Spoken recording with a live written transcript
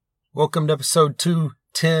Welcome to episode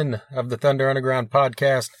 210 of the Thunder Underground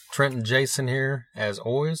podcast. Trent and Jason here, as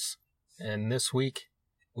always. And this week,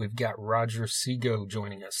 we've got Roger Seago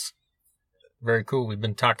joining us. Very cool. We've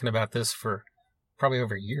been talking about this for probably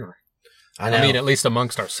over a year. I mean, at least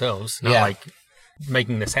amongst ourselves. Not like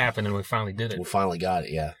making this happen, and we finally did it. We finally got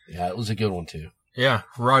it, yeah. Yeah, it was a good one, too. Yeah,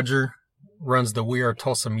 Roger runs the We Are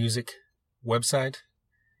Tulsa Music website.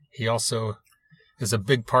 He also is a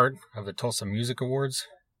big part of the Tulsa Music Awards.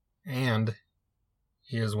 And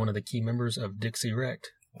he is one of the key members of Dixie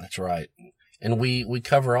Wrecked. That's right. And we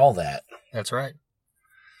cover all that. That's right.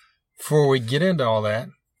 Before we get into all that,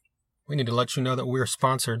 we need to let you know that we're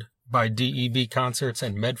sponsored by DEB Concerts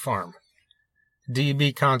and MedFarm.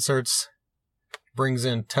 DEB Concerts brings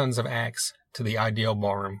in tons of acts to the IDL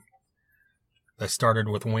Ballroom. They started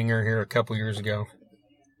with Winger here a couple years ago.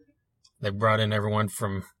 They brought in everyone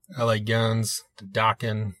from LA Guns to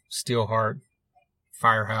Dokken, Steelheart,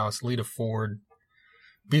 Firehouse, Lita Ford,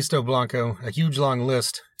 Bisto Blanco, a huge long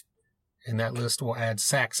list, and that list will add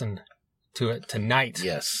Saxon to it tonight.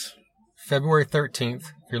 Yes. February 13th.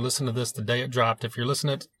 If you're listening to this the day it dropped, if you're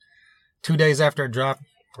listening to it 2 days after it dropped,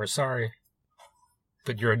 we're sorry,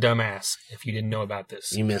 but you're a dumbass if you didn't know about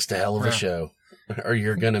this. You missed a hell of a show, or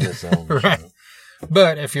you're going to miss a hell of a show.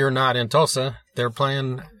 But if you're not in Tulsa, they're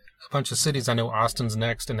playing a bunch of cities. I know Austin's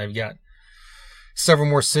next, and they've got several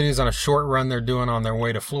more cities on a short run they're doing on their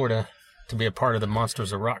way to Florida to be a part of the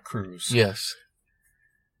Monsters of Rock cruise. Yes.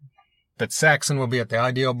 But Saxon will be at the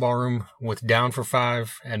IDL Ballroom with Down for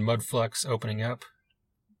Five and Mudflux opening up.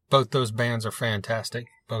 Both those bands are fantastic,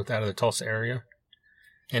 both out of the Tulsa area.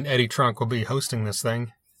 And Eddie Trunk will be hosting this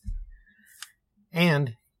thing.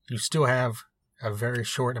 And you still have a very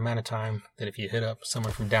short amount of time that if you hit up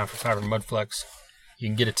someone from Down for Five or Mudflux, you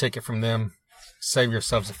can get a ticket from them, save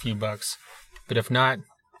yourselves a few bucks. But if not,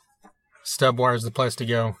 Stubwire's the place to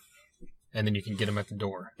go, and then you can get them at the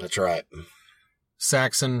door. That's right.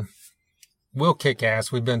 Saxon will kick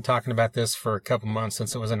ass. We've been talking about this for a couple months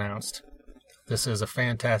since it was announced. This is a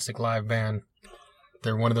fantastic live band.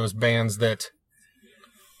 They're one of those bands that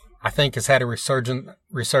I think has had a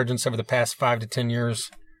resurgence over the past 5 to 10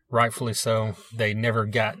 years, rightfully so. They never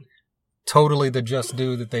got totally the just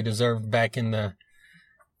due that they deserved back in the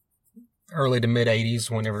early to mid 80s,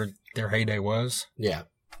 whenever their heyday was. Yeah.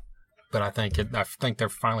 But I think they're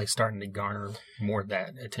finally starting to garner more of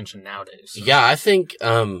that attention nowadays. Yeah, I think,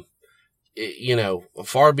 far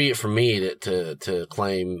be it from me to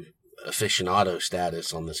claim aficionado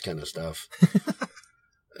status on this kind of stuff.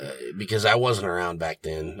 Because I wasn't around back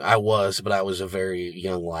then. I was, but I was a very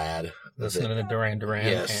young lad. Listening to Duran Duran.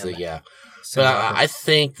 Yes, yeah. But I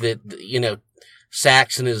think that,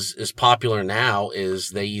 Saxon is popular now as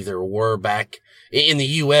they either were back in the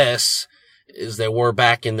U.S. as they were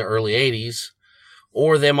back in the early 80s,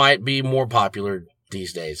 or they might be more popular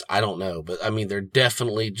these days. I don't know. But, I mean, they're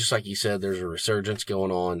definitely, just like you said, there's a resurgence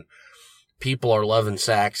going on. People are loving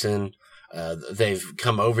Saxon. They've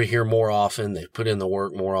come over here more often. They've put in the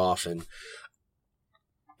work more often.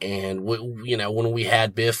 And, when we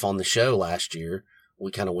had Biff on the show last year,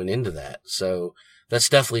 we kind of went into that. So that's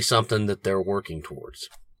definitely something that they're working towards.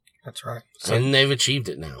 That's right. And they've achieved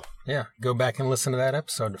it now. Yeah. Go back and listen to that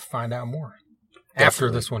episode to find out more. Definitely.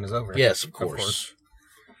 After this one is over. Yes, of course.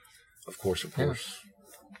 Of course. Yeah.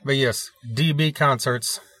 But yes, DB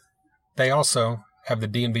Concerts, they also have the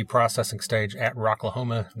D&B processing stage at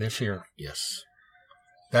Rocklahoma this year. Yes.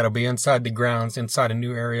 That'll be inside the grounds, inside a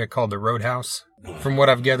new area called the Roadhouse. From what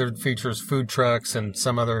I've gathered, features food trucks and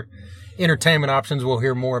some other entertainment options we'll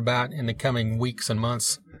hear more about in the coming weeks and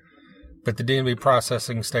months. But the D&B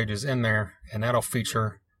processing stage is in there, and that'll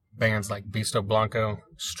feature bands like Bisto Blanco,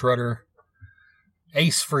 Strutter,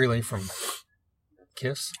 Ace Frehley from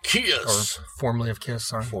Kiss. Or formerly of Kiss,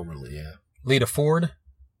 sorry. Formerly, yeah. Lita Ford,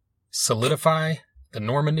 Solidify, the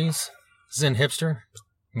Normandies, Zen Hipster,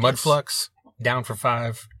 Mudflux, Down for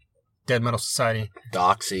Five, Dead Metal Society.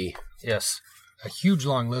 Doxy. Yes. A huge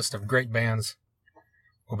long list of great bands.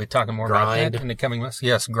 We'll be talking more about that in the coming months.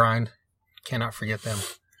 Yes, Grind. Cannot forget them.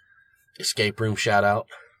 Escape Room shout out.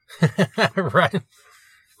 Right.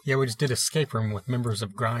 Yeah, we just did Escape Room with members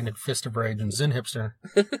of Grind and Fist of Rage and Zen Hipster.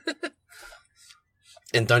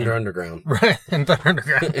 And Thunder Underground. Right, and Thunder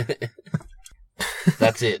Underground.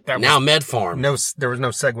 That's it. Now MedFarm. There was no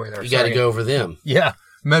segue there. You got to go over them. Yeah,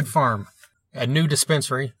 MedFarm. A new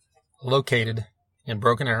dispensary located in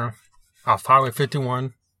Broken Arrow off Highway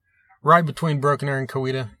 51. Right between Broken Arrow and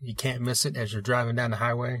Coweta. You can't miss it as you're driving down the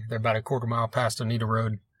highway. They're about a quarter mile past Oneida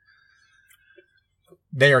Road.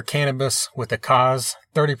 They are cannabis with a cause.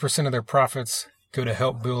 30% of their profits go to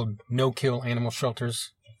help build no-kill animal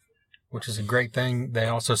shelters. which is a great thing. They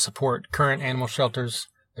also support current animal shelters.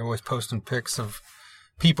 They're always posting pics of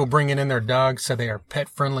people bringing in their dogs, so they are pet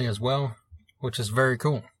friendly as well, which is very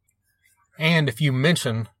cool. And if you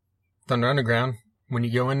mention Thunder Underground, when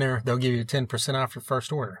you go in there, they'll give you 10% off your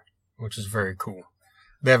first order, which is very cool.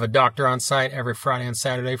 They have a doctor on site every Friday and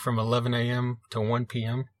Saturday from 11 a.m. to 1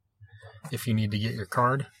 p.m. if you need to get your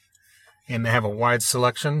card. And they have a wide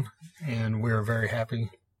selection, and we're very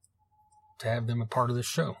happy to have them a part of this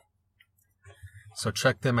show. So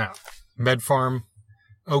check them out. MedFarm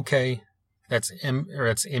OK. That's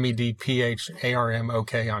MEDPHARM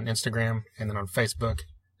OK on Instagram, and then on Facebook,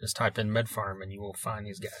 just type in MedFarm and you will find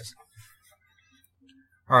these guys.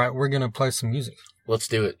 All right, we're going to play some music. Let's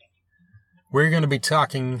do it. We're going to be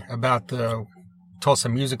talking about the Tulsa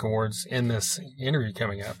Music Awards in this interview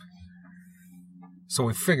coming up. So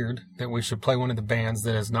we figured that we should play one of the bands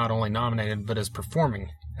that is not only nominated, but is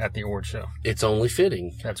performing at the award show. It's only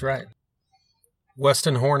fitting. That's right.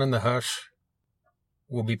 Weston Horn and the Hush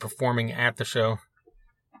will be performing at the show,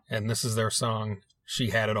 and this is their song, She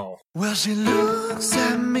Had It All. Well, she looks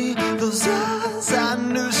at me, those eyes, I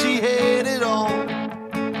knew she had it all.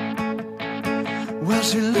 Well,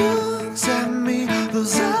 she looks at me,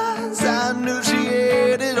 those eyes, I knew she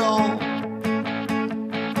had it all.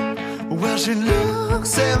 Well, she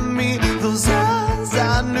looks at me, those eyes,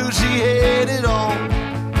 I knew she had it all.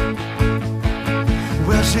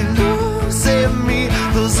 Well, she looks at me,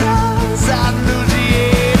 those eyes, I knew she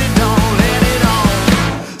had it all, had it all.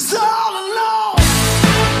 So all alone.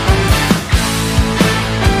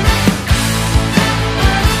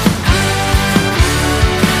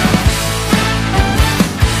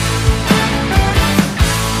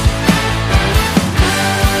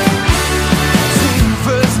 Since we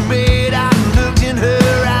first met, I looked in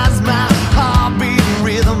her eyes, my heart beating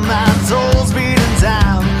rhythm, my toes beating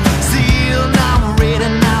time. Still not ready,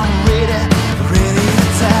 ready to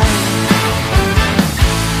time.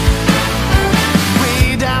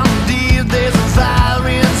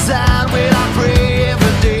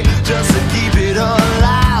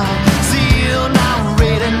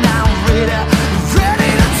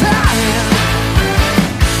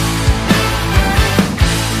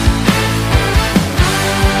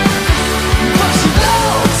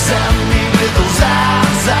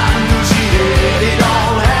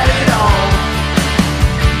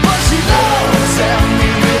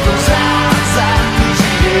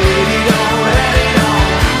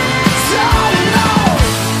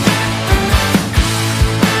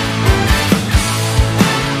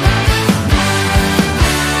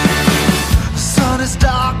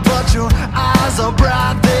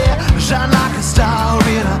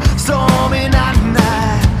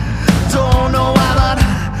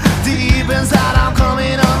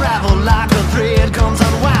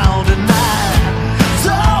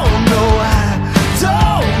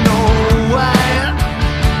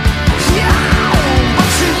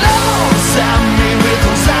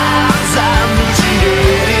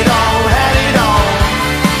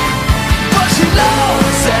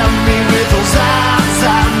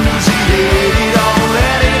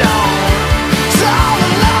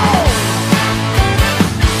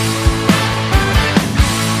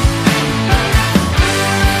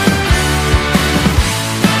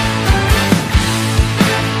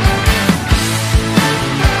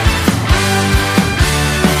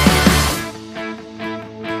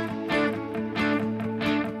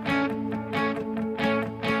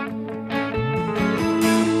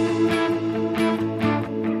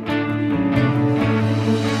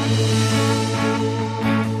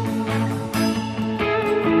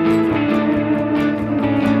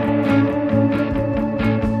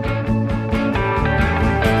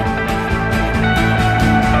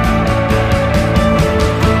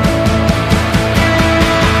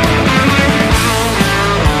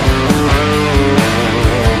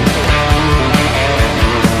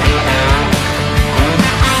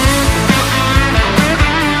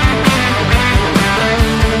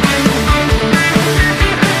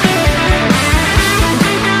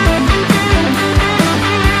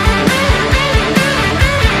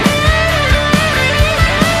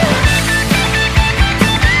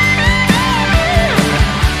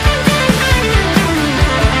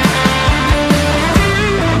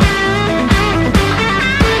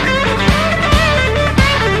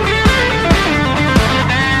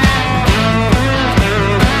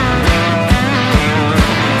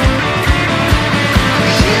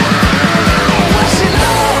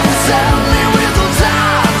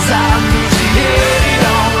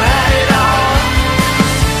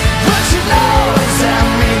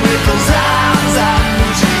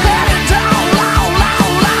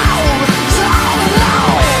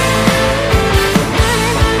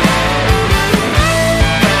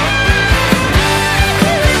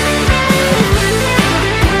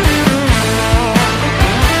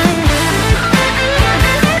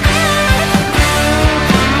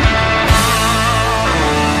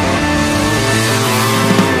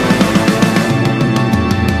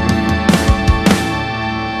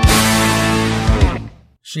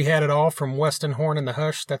 She Had It All from Weston Horn and the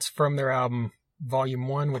Hush. That's from their album Volume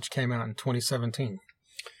 1, which came out in 2017.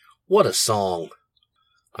 What a song.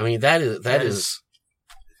 I mean, that is,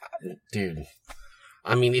 dude.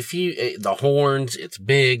 I mean, if you, the horns, it's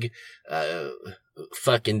big,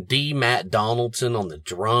 fucking D. Matt Donaldson on the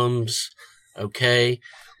drums. Okay.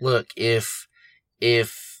 Look, if,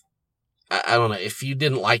 I don't know, if you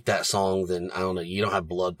didn't like that song, then I don't know, you don't have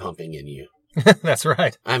blood pumping in you. That's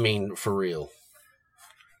right. I mean, for real.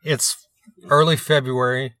 It's early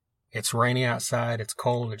February. It's rainy outside. It's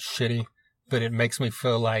cold. It's shitty, but it makes me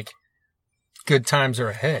feel like good times are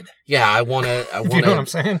ahead. Yeah, I want to, you know what I'm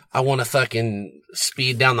saying? I want to fucking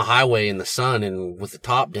speed down the highway in the sun and with the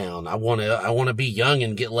top down. I want to be young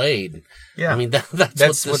and get laid. Yeah. I mean,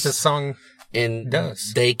 that's what this song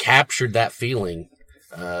does. They captured that feeling,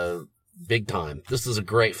 big time. This is a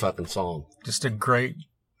great fucking song. Just a great,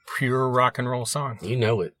 pure rock and roll song. You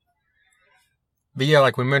know it. But yeah,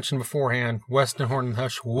 like we mentioned beforehand, Weston Horn and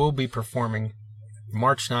Hush will be performing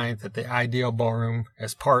March 9th at the Ideal Ballroom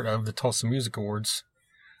as part of the Tulsa Music Awards,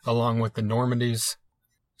 along with the Normandies,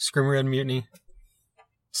 Screaming Red Mutiny,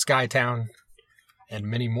 Skytown, and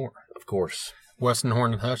many more. Of course. Weston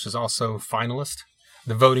Horn and Hush is also finalist.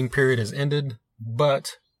 The voting period has ended,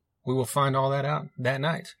 but we will find all that out that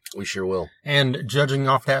night. We sure will. And judging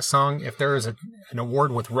off that song, if there is an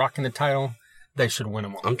award with rock in the title, they should win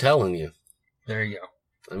them all. I'm telling you. There you go.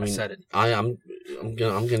 I mean, I said it. I'm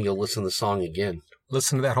gonna go listen to the song again.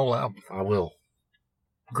 Listen to that whole album. I will.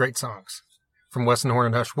 Great songs from Weston Horn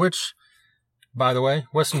and Hush, which, by the way,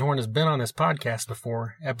 Weston Horn has been on this podcast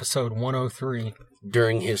before, episode 103.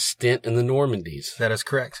 During his stint in the Normandies. That is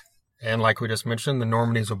correct. And like we just mentioned, the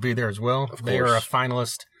Normandies will be there as well. They are a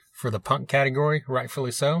finalist for the punk category,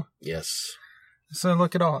 rightfully so. Yes. So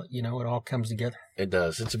look at all, it all comes together. It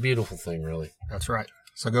does. It's a beautiful thing, really. That's right.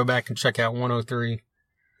 So go back and check out 103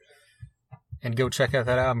 and go check out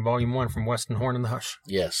that album, Volume 1 from Weston Horn and the Hush.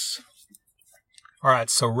 Yes. All right,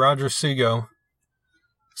 so Roger Sego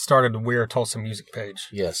started the We Are Tulsa music page.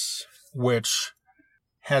 Yes. Which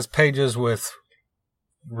has pages with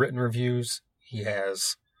written reviews. He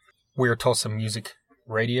has We Are Tulsa Music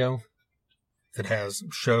Radio that has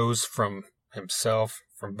shows from himself,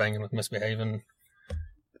 from Banging with Misbehavin'.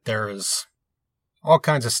 There is all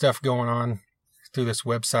kinds of stuff going on through this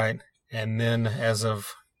website. And then as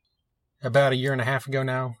of about a year and a half ago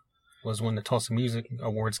now was when the Tulsa Music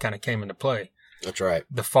Awards kind of came into play. That's right.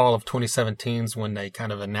 The fall of 2017 is when they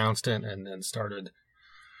kind of announced it and then started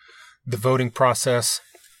the voting process.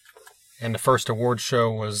 And the first award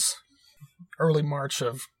show was early March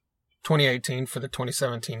of 2018 for the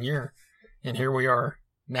 2017 year. And here we are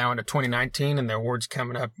now into 2019, and the awards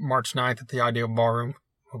coming up March 9th at the Ideal Ballroom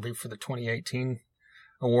will be for the 2018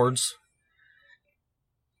 awards.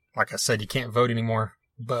 Like I said, you can't vote anymore,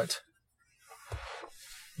 but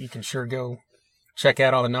you can sure go check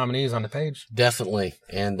out all the nominees on the page. Definitely.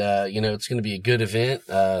 And, it's going to be a good event.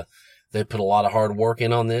 They put a lot of hard work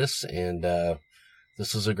in on this, and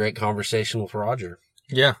this was a great conversation with Roger.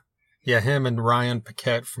 Yeah. Yeah, him and Ryan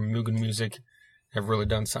Paquette from Mugen Music have really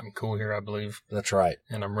done something cool here, I believe. That's right.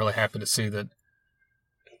 And I'm really happy to see that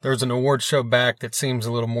there's an award show back that seems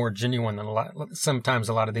a little more genuine than sometimes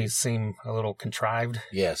a lot of these seem a little contrived.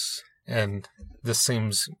 Yes. And this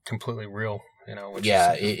seems completely real, Which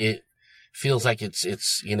it feels like it's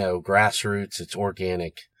grassroots, it's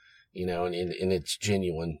organic, and it's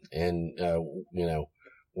genuine. And,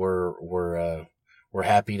 we're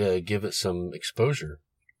happy to give it some exposure.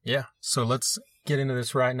 Yeah. So let's get into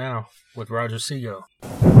this right now with Roger Sego.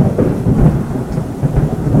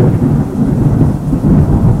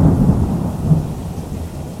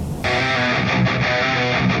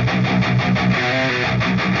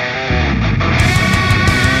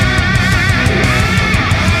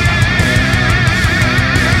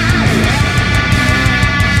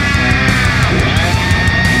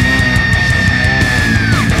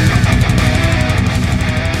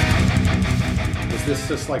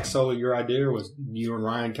 Just like solely your idea, or was you and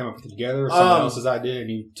Ryan come up with it together, or someone else's idea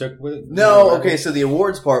and you took with it? No, okay, so the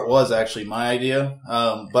awards part was actually my idea,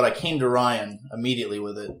 but I came to Ryan immediately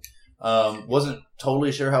with it. Wasn't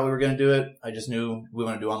totally sure how we were going to do it. I just knew we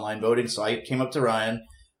want to do online voting, so I came up to Ryan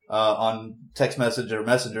on text message or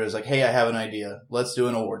messenger. Is like, hey, I have an idea. Let's do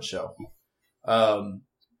an award show.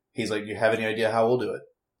 He's like, do you have any idea how we'll do it?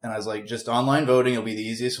 And I was like, just online voting will be the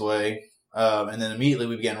easiest way. And then immediately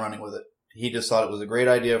we began running with it. He just thought it was a great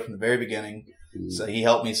idea from the very beginning. So he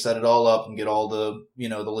helped me set it all up and get all the,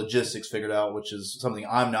 the logistics figured out, which is something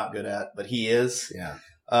I'm not good at, but he is. Yeah.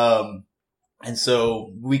 And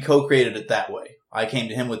so we co-created it that way. I came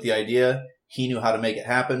to him with the idea. He knew how to make it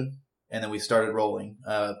happen. and then we started rolling.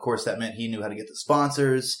 Of course, that meant he knew how to get the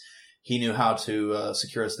sponsors. He knew how to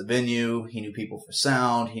secure us the venue. He knew people for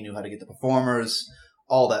sound. He knew how to get the performers,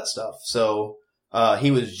 all that stuff. So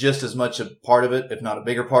he was just as much a part of it, if not a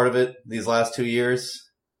bigger part of it, these last 2 years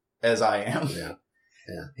as I am. Yeah.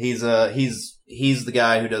 He's the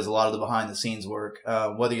guy who does a lot of the behind the scenes work.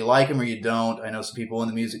 Whether you like him or you don't, I know some people in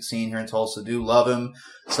the music scene here in Tulsa do love him.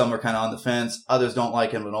 Some are kind of on the fence. Others don't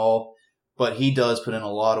like him at all. But he does put in a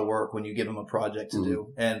lot of work when you give him a project to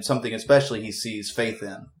do, and something especially he sees faith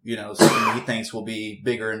in. Something he thinks will be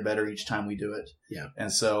bigger and better each time we do it. Yeah.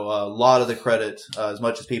 And so a lot of the credit, as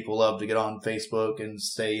much as people love to get on Facebook and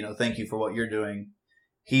say, thank you for what you're doing,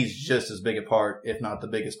 he's just as big a part, if not the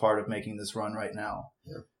biggest part, of making this run right now.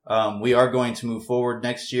 Yeah. We are going to move forward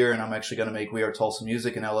next year, and I'm actually going to make We Are Tulsa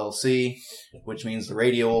Music an LLC, which means the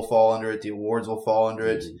radio will fall under it, the awards will fall under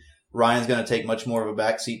it. Ryan's going to take much more of a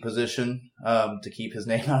backseat position to keep his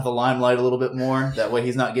name out of the limelight a little bit more. That way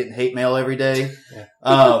he's not getting hate mail every day.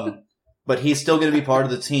 But he's still going to be part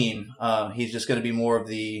of the team. He's just going to be more of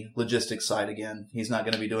the logistics side again. He's not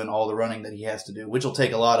going to be doing all the running that he has to do, which will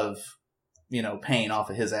take a lot of, pain off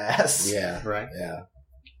of his ass. Yeah. Right. Yeah.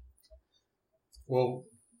 Well,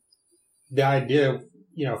 the idea,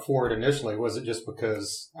 for it initially, was it just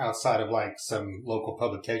because outside of like some local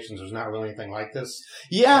publications, there's not really anything like this?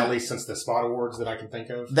 Yeah. At least since the Spot Awards that I can think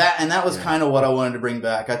of. That was kind of what I wanted to bring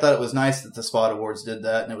back. I thought it was nice that the Spot Awards did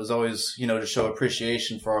that, and it was always, to show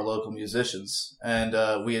appreciation for our local musicians. And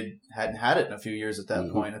we hadn't had it in a few years at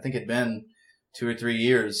that point. I think it'd been 2 or 3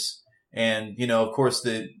 years. And, of course,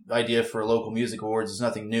 the idea for local music awards is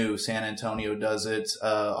nothing new. San Antonio does it,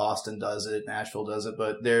 Austin does it, Nashville does it,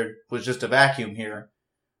 but there was just a vacuum here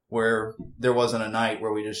where there wasn't a night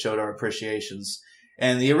where we just showed our appreciations.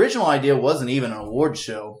 And the original idea wasn't even an award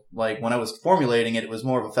show. Like, when I was formulating it, it was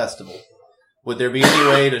more of a festival. Would there be any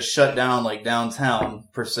way to shut down, like, downtown,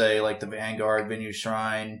 per se, like the Vanguard, Venue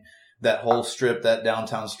Shrine, that whole strip, that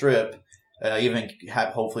downtown strip, even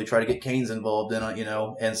hopefully try to get Canes involved in it,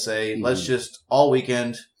 and say, let's just all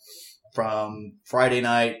weekend from Friday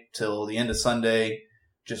night till the end of Sunday,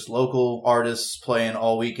 just local artists playing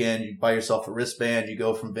all weekend. You buy yourself a wristband, you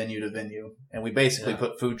go from venue to venue. And we basically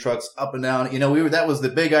put food trucks up and down. That was the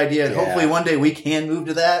big idea. And hopefully one day we can move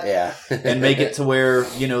to that and make it to where,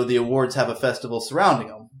 the awards have a festival surrounding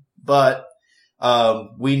them. But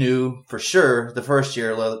we knew for sure the first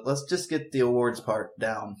year, let's just get the awards part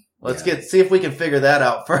down. Let's see if we can figure that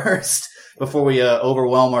out first before we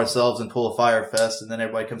overwhelm ourselves and pull a Fire Fest, and then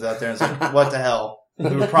everybody comes out there and is like, what the hell?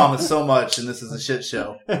 We were promised so much, and this is a shit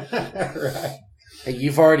show. Right. Hey,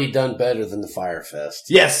 you've already done better than the Fire Fest.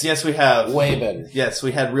 Yes, we have. Way better. Yes,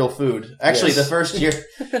 we had real food. Actually, the first year,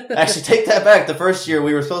 take that back. The first year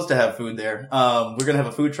we were supposed to have food there. We're going to have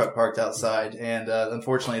a food truck parked outside, and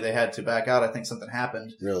unfortunately they had to back out. I think something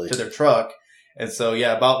happened to their truck. And so,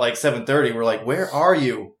 about like 7:30, we're like, where are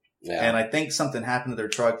you? Yeah. And I think something happened to their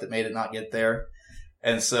truck that made it not get there.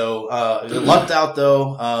 And so, it lucked out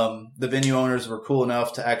though. The venue owners were cool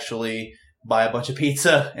enough to actually buy a bunch of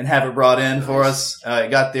pizza and have it brought in for us.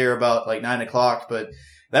 It got there about like 9:00, but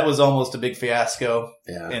that was almost a big fiasco.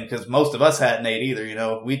 Yeah. And cause most of us hadn't ate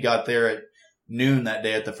either, we got there at noon that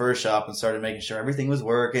day at the first shop and started making sure everything was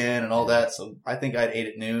working and all that. So I think I'd ate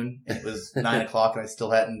at noon. It was 9:00 and I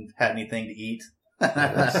still hadn't had anything to eat.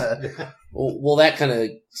 Well, that kind of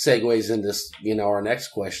segues into, our next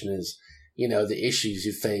question is, the issues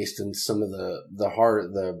you faced and some of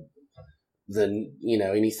the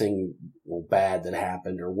anything bad that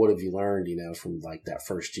happened, or what have you learned, from like that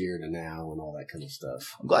first year to now and all that kind of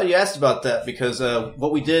stuff. I'm glad you asked about that because,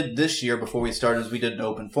 what we did this year before we started is we did an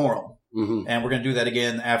open forum. And we're going to do that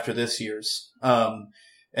again after this year's.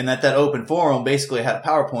 And that open forum basically had a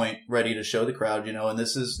PowerPoint ready to show the crowd, and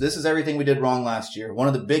this is everything we did wrong last year. One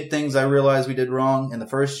of the big things I realized we did wrong in the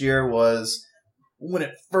first year was when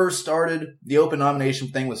it first started, the open nomination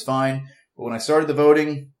thing was fine. But when I started the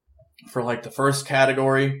voting for like the first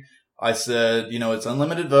category, I said, it's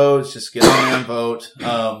unlimited votes. Just get on there and vote.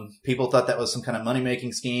 People thought that was some kind of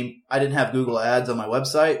money-making scheme. I didn't have Google Ads on my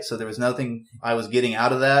website, so there was nothing I was getting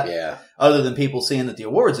out of that other than people seeing that the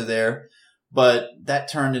awards are there. But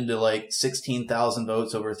that turned into like 16,000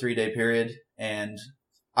 votes over a 3-day period. And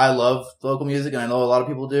I love local music, and I know a lot of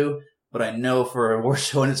people do. But I know for a award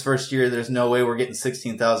show in its first year, there's no way we're getting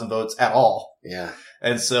 16,000 votes at all. Yeah.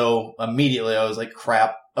 And so immediately I was like,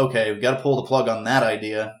 crap. Okay, we got to pull the plug on that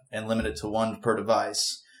idea and limit it to one per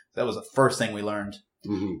device. That was the first thing we learned.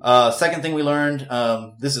 Second thing we learned,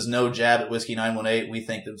 this is no jab at Whiskey 918. We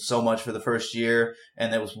thanked them so much for the first year,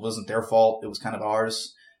 and that wasn't their fault. It was kind of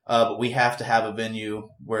ours. But we have to have a venue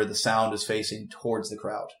where the sound is facing towards the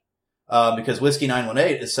crowd. because Whiskey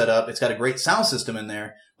 918 is set up. It's got a great sound system in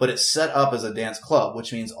there, but it's set up as a dance club,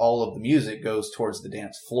 which means all of the music goes towards the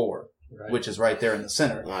dance floor, which is right there in the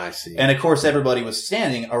center. Oh, I see. And of course, everybody was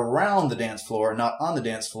standing around the dance floor, not on the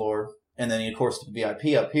dance floor. And then, of course, the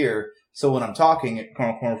VIP up here. So when I'm talking, it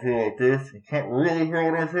kind of feels like this. You can't really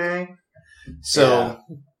hear what I'm saying. So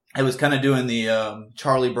I was kind of doing the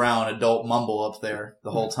Charlie Brown adult mumble up there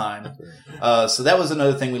the whole time. So that was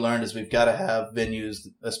another thing we learned is we've got to have venues,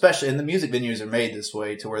 especially, and the music venues are made this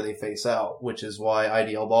way to where they face out, which is why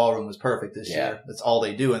IDL Ballroom was perfect this year. That's all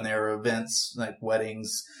they do in their events, like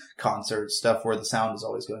weddings, concerts, stuff where the sound is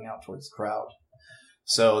always going out towards the crowd.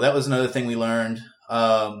 So that was another thing we learned.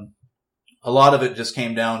 A lot of it just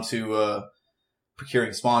came down to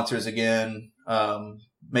procuring sponsors again,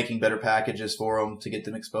 making better packages for them to get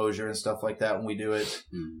them exposure and stuff like that when we do it.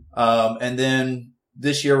 And then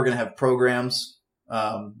this year we're going to have programs.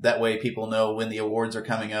 That way people know when the awards are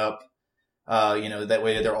coming up. That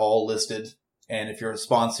way they're all listed. And if you're a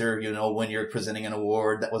sponsor, you know when you're presenting an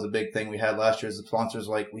award. That was a big thing we had last year as the sponsors.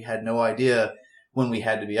 Like, we had no idea when we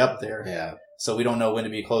had to be up there. Yeah. So we don't know when to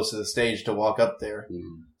be close to the stage to walk up there.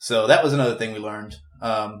 So that was another thing we learned.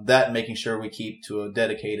 That and making sure we keep to a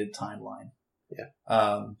dedicated timeline.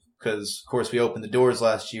 Yeah. Because of course we opened the doors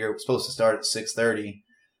last year. It was supposed to start at 6:30.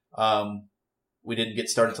 We didn't get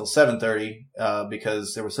started until 7:30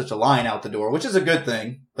 because there was such a line out the door, which is a good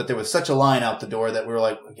thing. But there was such a line out the door that we were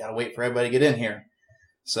like, we got to wait for everybody to get in here.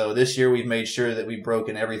 So this year we've made sure that we've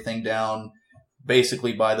broken everything down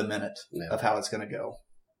basically by the minute of how it's going to go.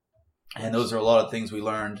 And those are a lot of things we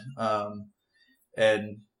learned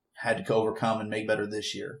and had to overcome and make better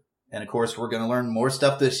this year. And, of course, we're going to learn more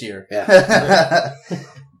stuff this year. Yeah.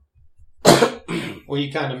 Well,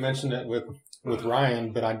 you kind of mentioned it with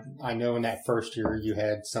Ryan, but I know in that first year you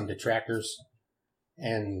had some detractors.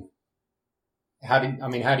 And how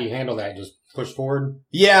do you handle that? Just push forward?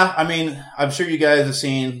 Yeah, I mean, I'm sure you guys have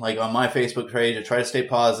seen, like, on my Facebook page, I try to stay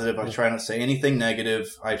positive. I try not to say anything negative.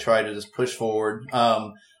 I try to just push forward.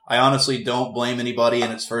 I honestly don't blame anybody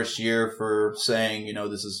in its first year for saying,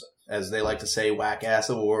 this is, as they like to say, whack-ass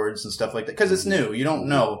awards and stuff like that. Because it's new. You don't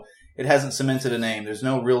know. It hasn't cemented a name. There's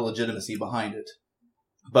no real legitimacy behind it.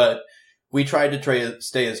 But we tried to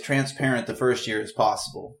stay as transparent the first year as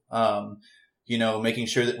possible. Making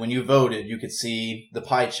sure that when you voted, you could see the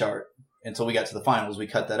pie chart. Until we got to the finals, we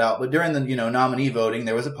cut that out. But during the, nominee voting,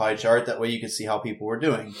 there was a pie chart. That way you could see how people were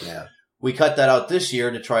doing. Yeah. We cut that out this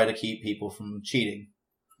year to try to keep people from cheating.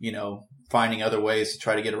 Finding other ways to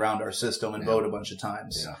try to get around our system and vote a bunch of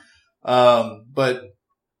times. Yeah. But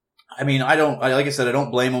I mean, like I said, I don't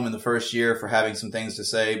blame them in the first year for having some things to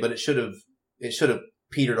say, but it should have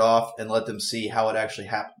petered off and let them see how it actually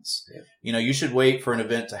happens. Yeah. You should wait for an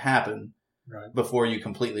event to happen before you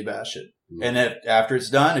completely bash it. Mm-hmm. And after it's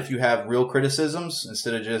done, if you have real criticisms,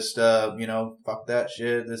 instead of just, fuck that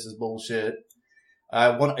shit, this is bullshit.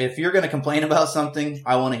 If you're going to complain about something,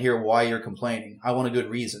 I want to hear why you're complaining. I want a good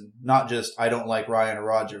reason, not just, I don't like Ryan or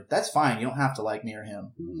Roger. That's fine. You don't have to like me or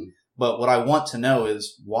him. Mm-hmm. But what I want to know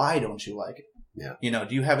is, why don't you like it? Yeah.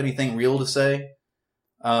 Do you have anything real to say?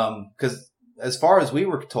 Because as far as we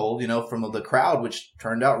were told, from the crowd, which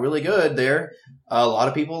turned out really good there, a lot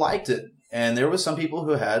of people liked it. And there was some people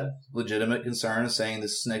who had legitimate concerns saying,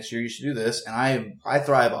 this next year you should do this. And I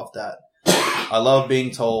thrive off that. I love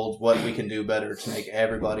being told what we can do better to make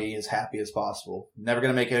everybody as happy as possible. Never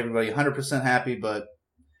going to make everybody 100% happy, but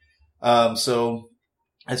so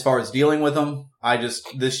as far as dealing with them,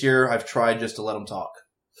 this year I've tried just to let them talk.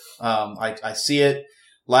 I see it.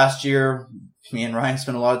 Last year, me and Ryan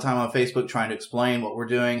spent a lot of time on Facebook trying to explain what we're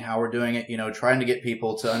doing, how we're doing it, trying to get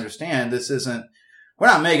people to understand we're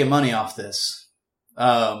not making money off this.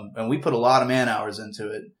 And we put a lot of man hours into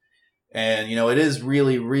it. And, it is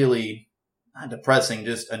really, really not depressing,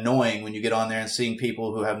 just annoying when you get on there and seeing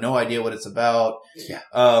people who have no idea what it's about. Yeah.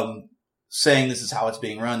 Saying this is how it's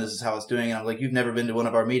being run, this is how it's doing. And I'm like, you've never been to one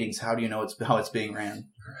of our meetings. How do you know how it's being ran?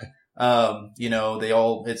 Right.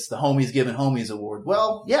 It's the Homies Giving Homies Award.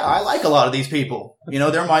 Well, yeah, I like a lot of these people.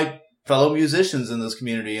 They're my fellow musicians in this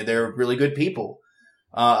community and they're really good people.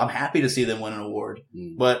 I'm happy to see them win an award.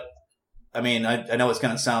 But I mean, I know it's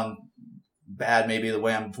going to sound bad maybe the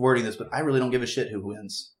way I'm wording this, but I really don't give a shit who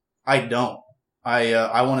wins. I don't.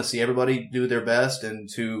 I want to see everybody do their best and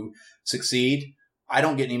to succeed. I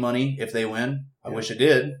don't get any money if they win. I wish I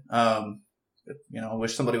did. I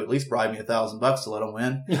wish somebody would at least bribe me $1,000 to let them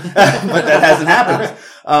win, but that hasn't happened.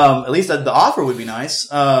 At least the offer would be nice.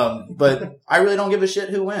 But I really don't give a shit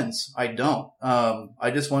who wins. I don't.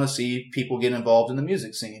 I just want to see people get involved in the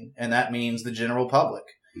music scene, and that means the general public,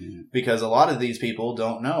 because a lot of these people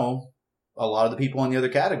don't know a lot of the people in the other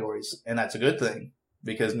categories. And that's a good thing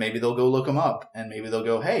because maybe they'll go look them up and maybe they'll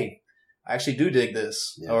go, hey, I actually do dig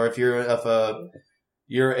this. Yeah. Or if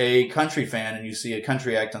you're a country fan and you see a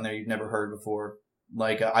country act on there you've never heard before.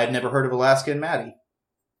 Like I'd never heard of Alaska and Maddie.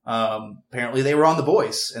 Apparently they were on The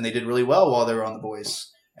Voice and they did really well while they were on The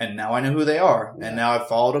Voice. And now I know who they are. Yeah. And now I've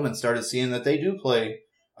followed them and started seeing that they do play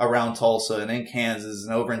around Tulsa and in Kansas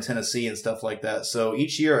and over in Tennessee and stuff like that. So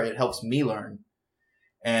each year it helps me learn.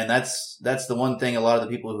 And that's the one thing a lot of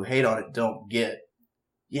the people who hate on it don't get.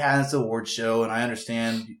 Yeah, it's an award show and I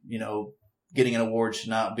understand, getting an award should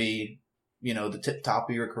not be, the top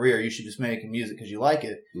of your career. You should just make music because you like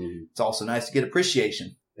it. Mm-hmm. It's also nice to get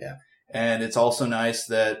appreciation. Yeah. And it's also nice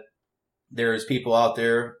that there's people out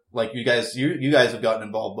there like you guys have gotten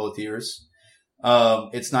involved both years.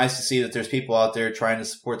 It's nice to see that there's people out there trying to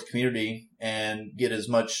support the community and get as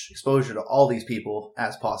much exposure to all these people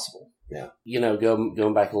as possible. Yeah.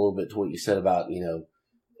 Going back a little bit to what you said about,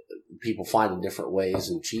 people finding different ways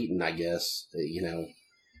and cheating, I guess,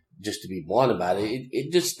 just to be blunt about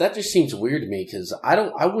it, that just seems weird to me because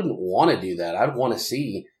I wouldn't want to do that. I'd want to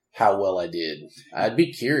see how well I did. I'd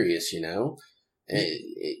be curious,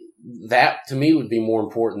 that to me would be more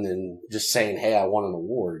important than just saying, hey, I won an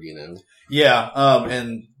award, Yeah.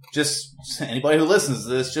 And just anybody who listens to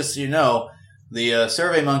this, just so you know, the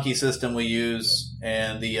SurveyMonkey system we use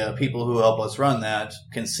and the people who help us run that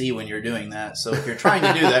can see when you're doing that. So if you're trying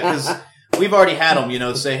to do that, because we've already had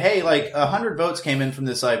them, say, hey, like 100 votes came in from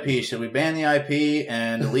this IP. Should we ban the IP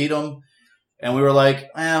and delete them? And we were like,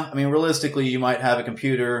 realistically, you might have a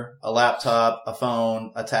computer, a laptop, a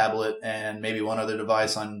phone, a tablet, and maybe one other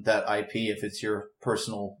device on that IP if it's your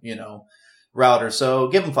personal, router. So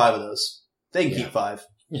give them 5 of those. They can keep 5.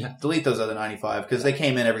 Yeah. Delete those other 95 because they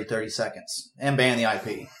came in every 30 seconds and ban the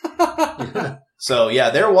IP. So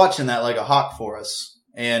yeah, they're watching that like a hawk for us.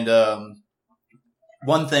 And,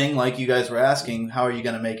 one thing, like you guys were asking, how are you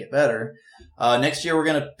going to make it better? Next year, we're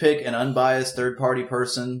going to pick an unbiased third-party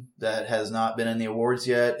person that has not been in the awards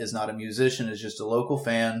yet, is not a musician, is just a local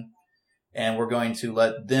fan, and we're going to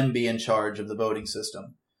let them be in charge of the voting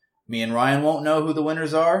system. Me and Ryan won't know who the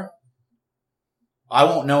winners are. I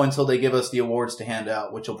won't know until they give us the awards to hand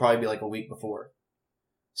out, which will probably be like a week before.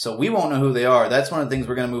 So we won't know who they are. That's one of the things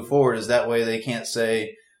we're going to move forward is that way they can't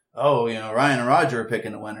say, oh, Ryan and Roger are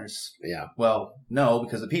picking the winners. Yeah. Well, no,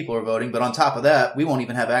 because the people are voting. But on top of that, we won't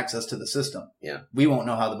even have access to the system. Yeah. We won't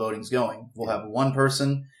know how the voting's going. We'll have one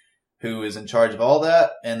person who is in charge of all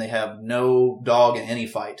that, and they have no dog in any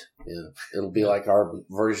fight. Yeah. It'll be like our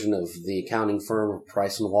version of the accounting firm of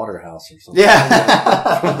Price and Waterhouse or something.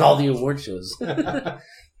 Yeah. All the award shows. I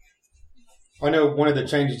know one of the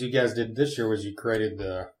changes you guys did this year was you created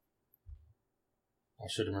I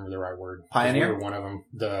should remember the right word. Pioneer? We were one of them.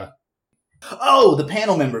 The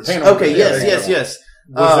panel members. Yes.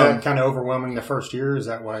 Was that kind of overwhelming the first year? Is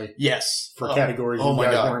that why? Yes. For categories you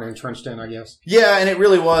guys weren't entrenched in, I guess. Yeah, and it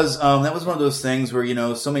really was. That was one of those things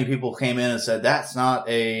where, so many people came in and said, that's not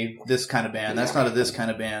a this kind of band. That's not a this kind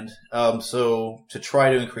of band. So to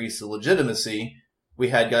try to increase the legitimacy, we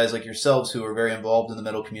had guys like yourselves who are very involved in the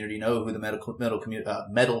metal community, know who the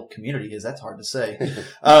metal community is. That's hard to say.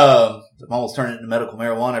 I'm almost turning it into medical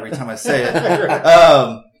marijuana every time I say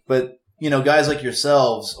it. But, guys like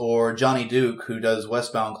yourselves or Johnny Duke, who does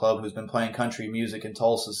Westbound Club, who's been playing country music in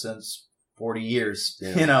Tulsa since 40 years,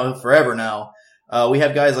 forever now. We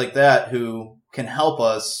have guys like that who can help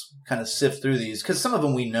us kind of sift through these because some of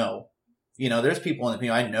them we know. There's people in the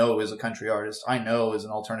community I know is a country artist. I know is an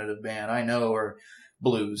alternative band. I know are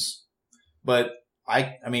blues. But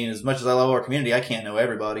I mean, as much as I love our community, I can't know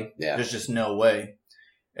everybody. Yeah. There's just no way.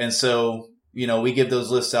 And so, we give those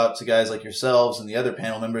lists out to guys like yourselves and the other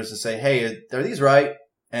panel members to say, hey, are these right?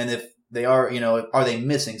 And if they are, are they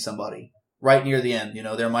missing somebody right near the end?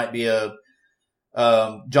 There might be a,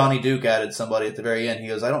 Johnny Duke added somebody at the very end. He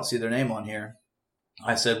goes, I don't see their name on here.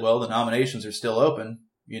 I said, well, the nominations are still open.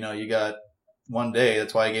 You got one day.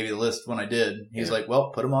 That's why I gave you the list when I did. He's like,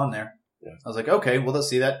 well, put them on there. Yeah. I was like, okay, well, let's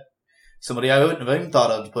see that. Somebody I wouldn't have even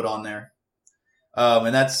thought of to put on there.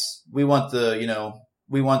 And we want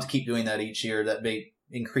to keep doing that each year. That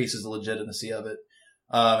increases the legitimacy of it.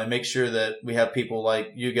 And make sure that we have people like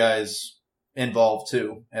you guys involved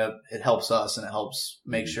too. It helps us and it helps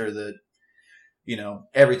make sure that,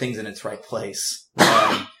 everything's in its right place.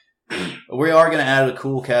 We are going to add a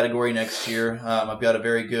cool category next year. I've got a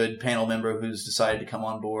very good panel member who's decided to come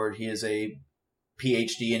on board. He is a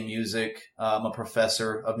PhD in music, a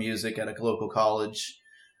professor of music at a local college.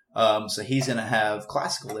 So he's going to have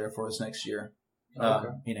classical there for us next year.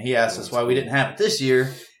 He asked us why we didn't have it this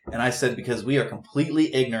year. And I said, because we are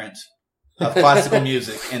completely ignorant of classical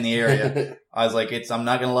music in the area. I was like, I'm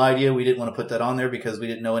not going to lie to you. We didn't want to put that on there because we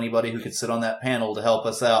didn't know anybody who could sit on that panel to help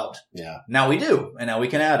us out. Yeah. Now we do. And now we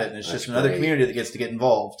can add it. And it's That's just another great. community that gets to get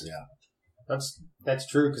involved. Yeah. That's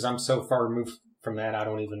true because I'm so far removed from that. I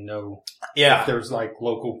don't even know Yeah. if there's like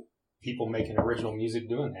local people making original music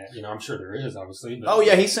doing that. You know, I'm sure there is, obviously. But Oh,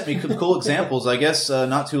 yeah. He sent me cool examples. I guess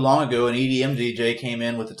not too long ago, an EDM DJ came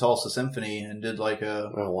in with the Tulsa Symphony and did like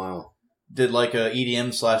a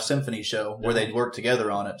EDM/symphony show where they'd work together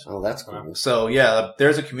on it. Oh, that's cool. So yeah,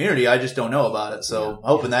 there's a community. I just don't know about it. So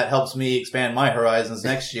hoping that helps me expand my horizons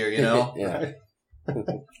next year, you know? Yeah.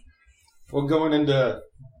 Well, going into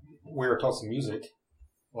We Are Tulsa Music,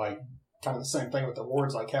 like kind of the same thing with the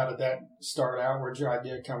awards. Like, how did that start out? Where'd your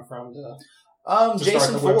idea come from to Jason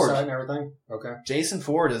start the Ford. website and everything? Okay. Jason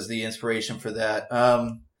Ford is the inspiration for that.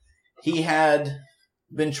 He had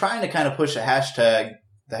been trying to kind of push the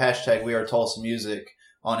hashtag We Are Tulsa Music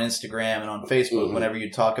on Instagram and on Facebook. Mhm. Whenever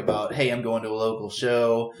you talk about, hey, I'm going to a local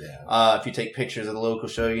show. Yeah. If you take pictures of the local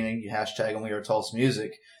show, you hashtag and We Are Tulsa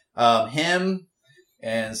Music. Him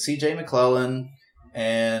and CJ McClellan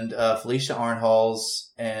and Felicia Arnhalls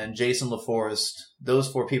and Jason LaForest. Those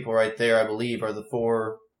 4 people right there, I believe, are the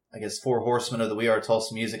 4 horsemen of the We Are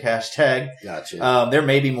Tulsa Music hashtag. Gotcha. There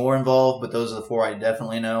may be more involved, but those are the 4 I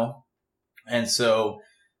definitely know. And so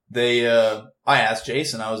I asked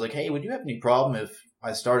Jason, I was like, hey, would you have any problem if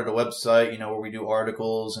I started a website, where we do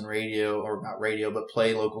articles and radio, or not radio, but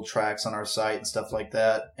play local tracks on our site and stuff like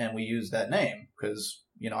that, and we use that name? Because,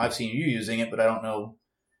 I've seen you using it, but I don't know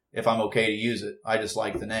if I'm okay to use it. I just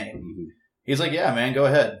like the name. Mm-hmm. He's like, yeah, man, go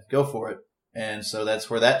ahead. Go for it. And so that's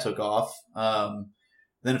where that took off.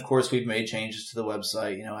 Then, of course, we've made changes to the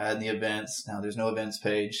website, adding the events. Now there's no events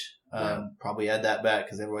page. Probably add that back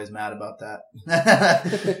because everybody's mad about that.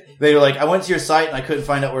 They were like, I went to your site and I couldn't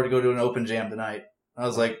find out where to go to an open jam tonight. I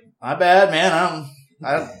was like, my bad, man.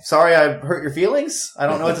 I'm sorry I hurt your feelings. I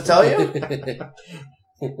don't know what to tell you.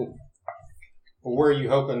 Well, where are you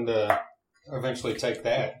hoping to eventually take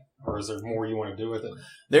that? Or is there more you want to do with it?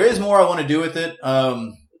 There is more I want to do with it.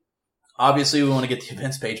 Obviously, we want to get the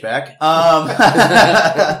events page back.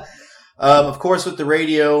 Of course, with the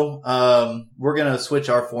radio, we're going to switch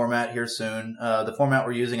our format here soon. The format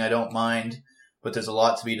we're using, I don't mind, but there's a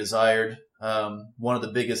lot to be desired. One of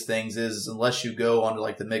the biggest things is unless you go onto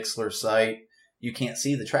like the Mixlr site, you can't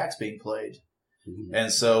see the tracks being played. Mm-hmm.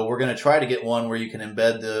 And so we're going to try to get one where you can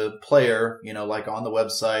embed the player, like on the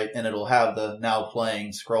website, and it'll have the now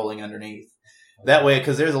playing scrolling underneath. That way,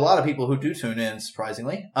 because there's a lot of people who do tune in,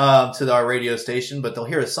 surprisingly, to our radio station, but they'll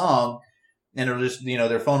hear a song and it'll just,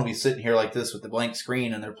 their phone will be sitting here like this with the blank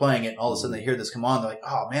screen and they're playing it. And all of a sudden they hear this come on. They're like,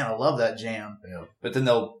 oh man, I love that jam. Yeah. But then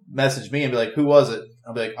they'll message me and be like, who was it?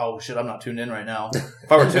 I'll be like, oh shit, I'm not tuned in right now.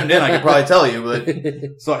 If I were tuned in, I could probably tell you.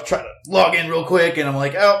 But so I try to log in real quick and I'm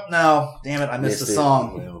like, oh no, damn it, I missed the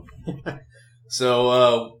song.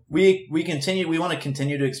 So, we want to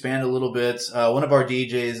continue to expand a little bit. One of our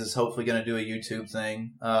DJs is hopefully going to do a YouTube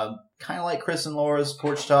thing. Kind of like Chris and Laura's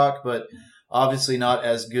Porch Talk, but obviously not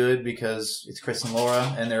as good because it's Chris and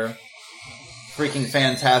Laura and they're freaking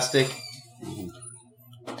fantastic.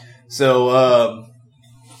 So,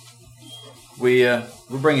 we're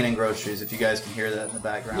bringing in groceries if you guys can hear that in the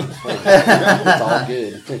background. It's all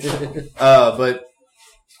good. But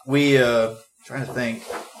we, trying to think.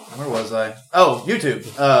 Where was I? Oh, YouTube.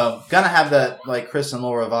 Gonna have that like Chris and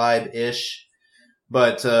Laura vibe-ish,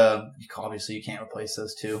 but obviously you can't replace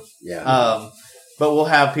those two. Yeah. But we'll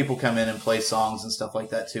have people come in and play songs and stuff like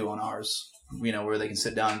that too on ours. Where they can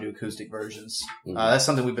sit down and do acoustic versions. Mm-hmm. That's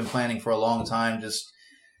something we've been planning for a long time. Just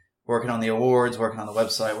working on the awards, working on the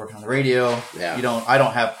website, working on the radio. Yeah. I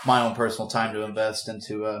don't have my own personal time to invest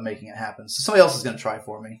into making it happen. So somebody else is going to try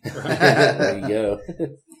for me. There you go.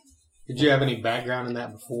 Did you have any background in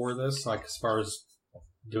that before this? Like as far as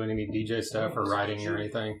doing any DJ stuff or writing or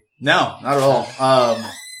anything? No, not at all.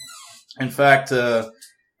 In fact,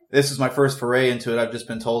 this is my first foray into it. I've just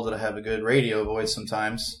been told that I have a good radio voice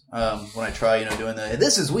sometimes. When I try, doing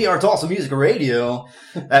this is We Are Tulsa Music Radio,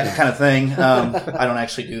 that kind of thing. I don't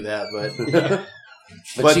actually do that,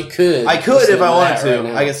 but you could. I could if I wanted to.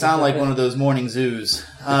 Right, I could sound like one of those morning zoos.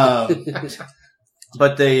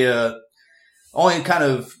 But they, only kind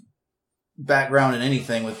of background in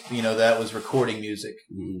anything with, that was recording music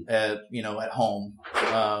at home.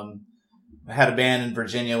 I had a band in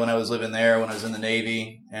Virginia when I was living there, when I was in the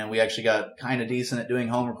Navy, and we actually got kind of decent at doing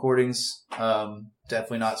home recordings.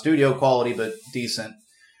 Definitely not studio quality, but decent.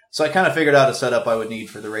 So I kind of figured out a setup I would need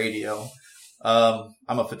for the radio. I'm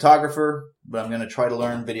a photographer, but I'm going to try to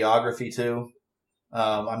learn videography too.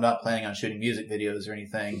 I'm not planning on shooting music videos or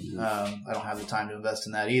anything. I don't have the time to invest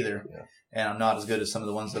in that either. and I'm not as good as some of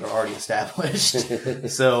the ones that are already established.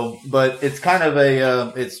 So, but it's kind of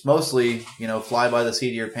it's mostly, fly by the seat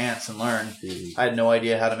of your pants and learn. Mm-hmm. I had no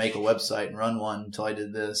idea how to make a website and run one until I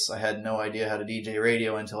did this. I had no idea how to DJ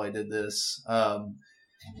radio until I did this.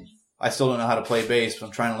 I still don't know how to play bass, but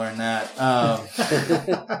I'm trying to learn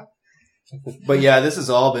that. But yeah, this has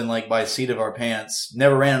all been like by seat of our pants.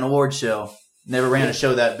 Never ran an award show. Never ran a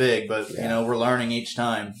show that big, but we're learning each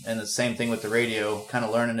time. And the same thing with the radio, kind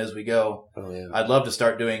of learning as we go. Oh, yeah. I'd love to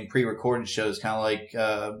start doing pre-recorded shows, kind of like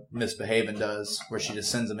Misbehavin' does, where she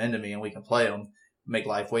just sends them into me and we can play them, make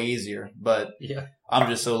life way easier. But I'm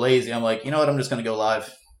just so lazy. I'm like, you know what? I'm just going to go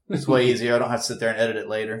live. It's way easier. I don't have to sit there and edit it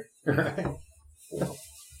later. Right.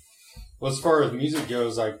 Well, as far as music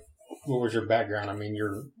goes, like, what was your background? I mean,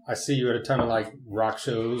 I see you at a ton of like rock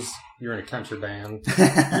shows. You're in a country band.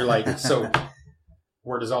 You're like, so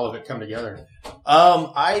where does all of it come together?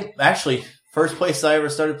 I actually, first place I ever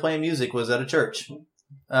started playing music was at a church.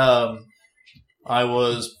 I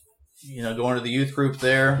was, going to the youth group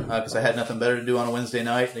there because I had nothing better to do on a Wednesday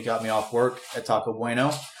night. They got me off work at Taco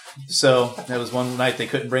Bueno. So that was one night they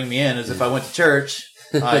couldn't bring me in, as if I went to church,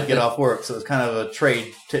 I'd get off work. So it was kind of a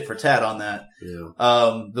trade tit for tat on that.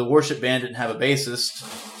 Yeah. The worship band didn't have a bassist,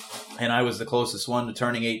 and I was the closest one to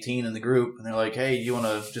turning 18 in the group. And they're like, hey, do you want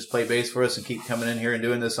to just play bass for us and keep coming in here and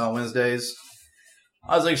doing this on Wednesdays?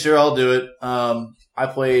 I was like, sure, I'll do it. I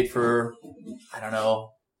played for, I don't know,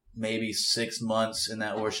 maybe 6 months in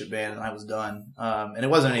that worship band, and I was done. And it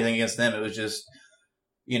wasn't anything against them. It was just,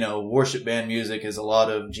 worship band music is a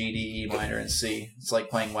lot of G, D, E minor, and C. It's like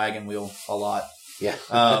playing Wagon Wheel a lot. Yeah.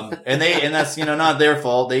 And that's, not their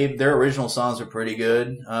fault. Their original songs were pretty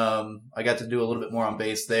good. I got to do a little bit more on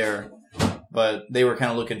bass there, but they were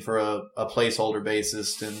kind of looking for a placeholder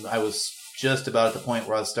bassist, and I was just about at the point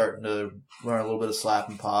where I was starting to learn a little bit of slap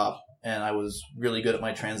and pop, and I was really good at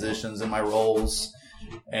my transitions and my rolls,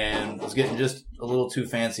 and was getting just a little too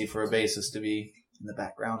fancy for a bassist to be in the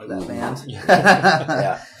background of that band.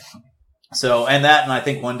 Yeah. So, and I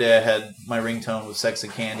think one day I had my ringtone with Sex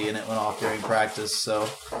and Candy, and it went off during practice, so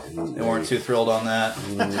they weren't too thrilled on that.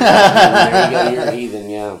 There you go, you're a heathen,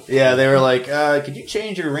 yeah. Yeah, they were like, could you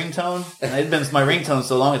change your ringtone? And it had been my ringtone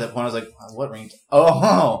so long at that point, I was like, what ringtone?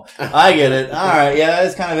 Oh, I get it. All right, yeah,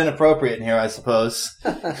 it's kind of inappropriate in here, I suppose.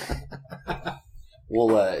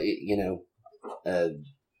 Well,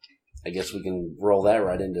 I guess we can roll that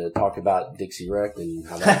right into talk about Dixie Wrecked and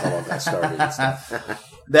how that all got started and stuff.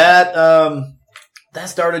 That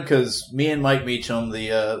started because me and Mike Meacham,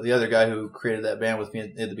 the other guy who created that band with me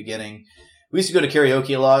at the beginning, we used to go to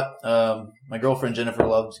karaoke a lot. My girlfriend Jennifer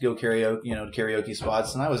loved to go karaoke, to karaoke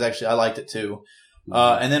spots, and I liked it too.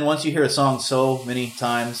 And then once you hear a song so many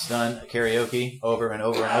times done at karaoke over and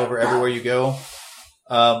over and over everywhere you go,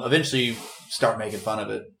 eventually you start making fun of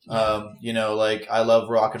it. Like I Love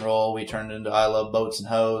Rock and Roll, we turned into I Love Boats and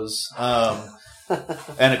Hoes.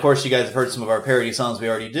 And of course you guys have heard some of our parody songs we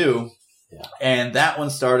already do. Yeah. And that one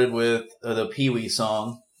started with the Pee Wee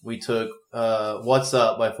song. We took What's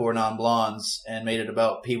Up by Four Non Blondes and made it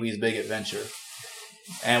about Pee Wee's Big Adventure.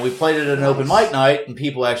 And we played it at an open mic night, and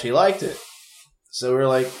people actually liked it. So we were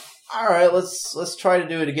like, all right, let's try to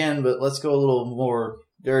do it again, but let's go a little more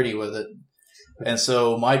dirty with it. And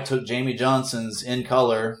so Mike took Jamie Johnson's In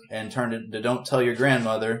Color and turned it to Don't Tell Your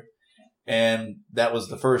Grandmother. And that was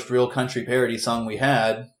the first real country parody song we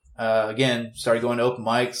had. Again, started going to open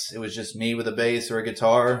mics. It was just me with a bass or a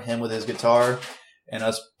guitar, him with his guitar, and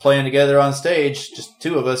us playing together on stage, just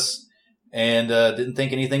two of us. And didn't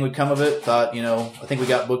think anything would come of it. Thought, I think we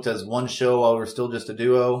got booked as one show while we were still just a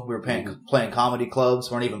duo. We were playing comedy clubs,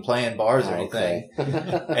 weren't even playing bars or anything.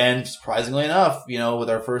 And surprisingly enough, with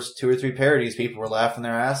our first 2 or 3 parodies, people were laughing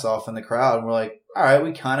their ass off in the crowd. And we're like, all right,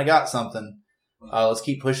 we kind of got something. Let's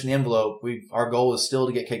keep pushing the envelope. Our goal is still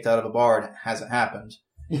to get kicked out of a bar, and it hasn't happened.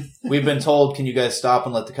 We've been told, can you guys stop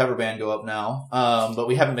and let the cover band go up now? But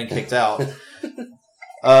we haven't been kicked out.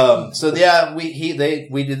 So yeah, we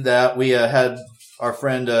did that. We had our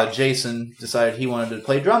friend Jason decided he wanted to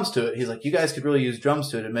play drums to it. He's like, you guys could really use drums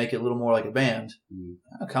to it and make it a little more like a band.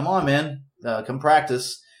 Oh, come on, man. Come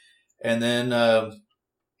practice. And then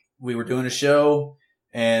we were doing a show,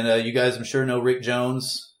 and you guys I'm sure know Rick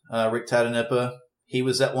Jones, Rick Tatanippa. He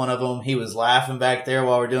was at one of them. He was laughing back there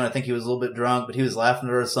while we're doing it. I think he was a little bit drunk, but he was laughing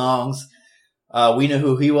at our songs. We knew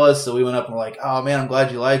who he was, so we went up and were like, oh, man, I'm glad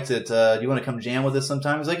you liked it. Do you want to come jam with us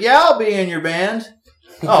sometime? He's like, yeah, I'll be in your band.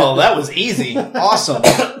 Oh, that was easy. Awesome.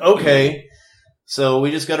 Okay. So we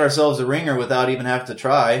just got ourselves a ringer without even having to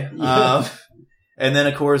try. And then,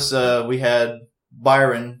 of course, we had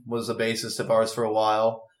Byron was a bassist of ours for a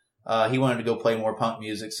while. He wanted to go play more punk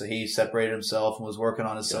music, so he separated himself and was working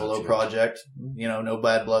on his solo project. No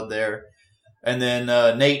bad blood there. And then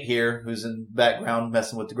Nate here, who's in the background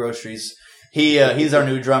messing with the groceries, he's our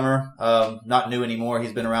new drummer. Not new anymore.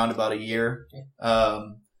 He's been around about a year.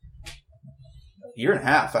 Year and a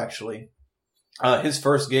half, actually. His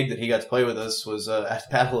first gig that he got to play with us was at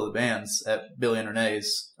Battle of the Bands at Billy and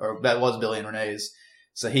Renee's, or that was Billy and Renee's.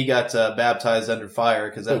 So he got baptized under fire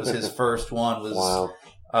because that was his first one. Wow.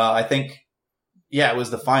 I think, it was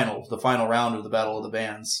the final round of the Battle of the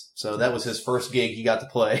Bands. So that was his first gig he got to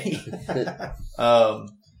play. But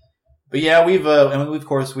yeah, of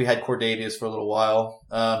course, we had Cordavius for a little while.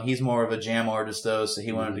 He's more of a jam artist though, so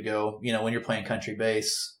he wanted to go, when you're playing country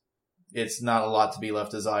bass, it's not a lot to be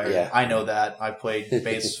left desired. Yeah. I know that. I've played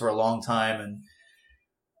bass for a long time, and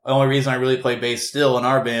the only reason I really play bass still in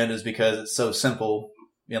our band is because it's so simple,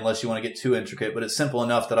 unless you want to get too intricate, but it's simple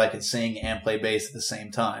enough that I can sing and play bass at the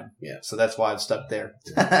same time. Yeah. So that's why I've stuck there.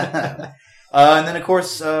 And then, of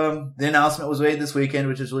course, the announcement was made this weekend,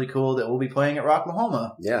 which is really cool, that we'll be playing at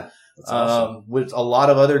Rocklahoma. Yeah. That's awesome. With a lot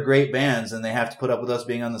of other great bands, and they have to put up with us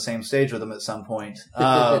being on the same stage with them at some point.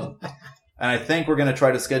 And I think we're going to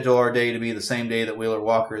try to schedule our day to be the same day that Wheeler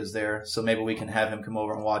Walker is there. So maybe we can have him come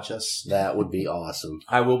over and watch us. That would be awesome.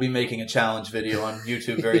 I will be making a challenge video on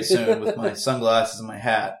YouTube very soon with my sunglasses and my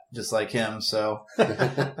hat, just like him. So,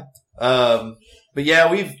 but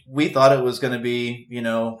yeah, we thought it was going to be,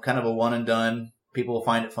 kind of a one and done. People will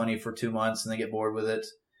find it funny for 2 months and they get bored with it,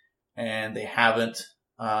 and they haven't.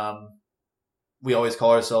 We always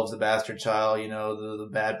call ourselves the bastard child, the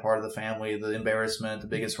bad part of the family, the embarrassment, the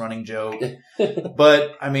biggest running joke.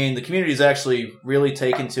 But, the community's actually really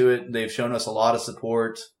taken to it. They've shown us a lot of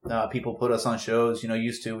support. People put us on shows.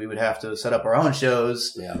 Used to, we would have to set up our own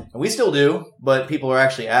shows. Yeah. And we still do, but people are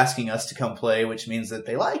actually asking us to come play, which means that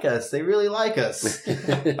they like us. They really like us.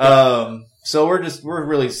 So we're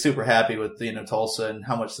really super happy with, Tulsa and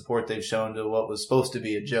how much support they've shown to what was supposed to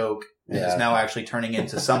be a joke. And is now actually turning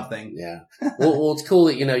into something. Yeah. Well, it's cool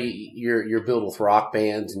that, you're built with rock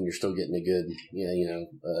bands and you're still getting a good,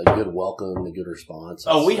 a good welcome, a good response.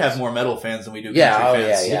 Oh, we have more metal fans than we do country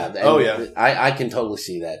fans. Yeah. I can totally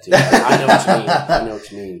see that too. I know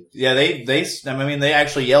what you mean. Yeah, they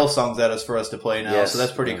actually yell songs at us for us to play now, so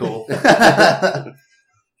that's pretty cool.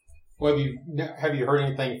 Well, have you heard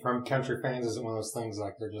anything from country fans? Is it one of those things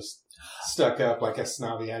like they're just stuck up, like a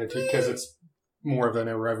snobby attitude because it's more of an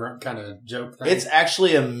irreverent kind of joke thing? It's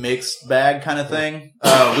actually a mixed bag kind of thing.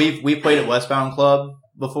 We played at Westbound Club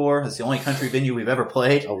before. It's the only country venue we've ever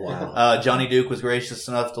played. Oh, wow. Johnny Duke was gracious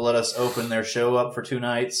enough to let us open their show up for 2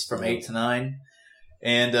 nights from 8 to 9.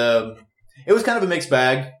 And it was kind of a mixed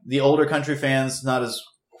bag. The older country fans, not as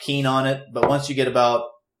keen on it, but once you get about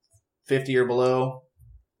 50 or below,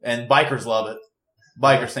 and bikers love it.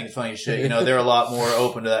 Bikers think it's funny as shit. They're a lot more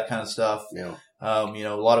open to that kind of stuff. Yeah. A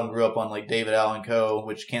lot of them grew up on like David Allan Coe,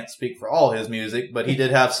 which can't speak for all his music, but he did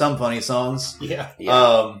have some funny songs. Yeah.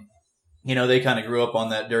 They kind of grew up on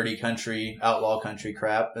that dirty country, outlaw country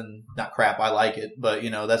crap, and not crap. I like it, but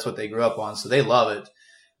that's what they grew up on, so they love it.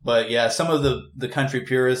 But yeah, some of the country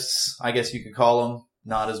purists, I guess you could call them,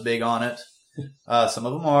 not as big on it. Some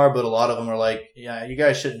of them are, but a lot of them are like, yeah, you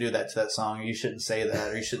guys shouldn't do that to that song, or you shouldn't say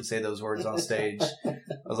that, or you shouldn't say those words on stage. I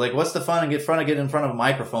was like, what's the fun in get in front of a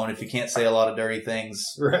microphone if you can't say a lot of dirty things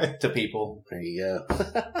to people? There you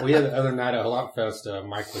go. We had the other night at Halot Fest,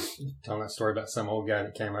 Mike was telling that story about some old guy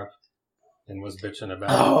that came up and was bitching about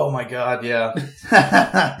Oh my God, yeah.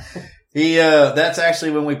 That's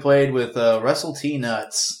actually when we played with Russell T.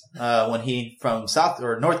 Nuts, when he from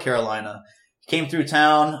North Carolina came through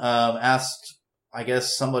town, asked, I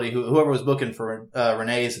guess, somebody whoever was booking for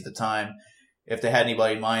Renee's at the time, if they had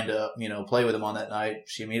anybody in mind to, play with him on that night.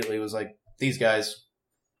 She immediately was like, these guys.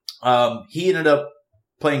 He ended up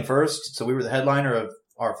playing first, so we were the headliner of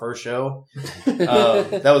our first show.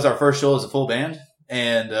 That was our first show as a full band,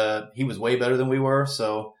 and he was way better than we were,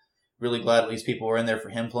 so really glad at least people were in there for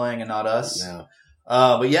him playing and not us. Yeah.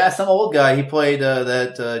 But yeah, some old guy, he played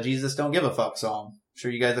that Jesus Don't Give a Fuck song. Sure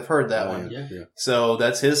you guys have heard that one. Yeah. So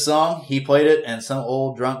that's his song. He played it, and some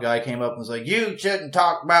old drunk guy came up and was like, you shouldn't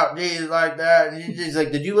talk about Jesus like that. And he's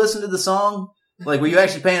like, did you listen to the song? Like, were you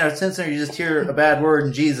actually paying attention, or you just hear a bad word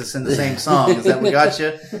in Jesus in the same song? Is that what got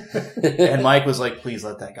you? And Mike was like, please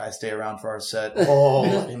let that guy stay around for our set.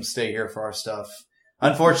 Let him stay here for our stuff.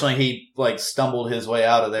 Unfortunately, he stumbled his way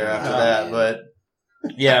out of there after that. Man. But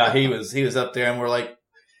yeah, he was up there, and we're like,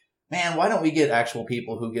 man, why don't we get actual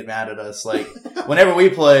people who get mad at us? Like, whenever we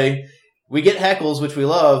play, we get heckles, which we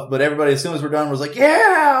love, but everybody, as soon as we're done, was like,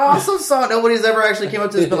 yeah, awesome song. Nobody's ever actually came up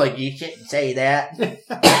to us and been like, you shouldn't say that.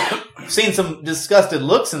 I've seen some disgusted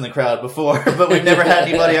looks in the crowd before, but we've never had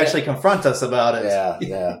anybody actually confront us about it.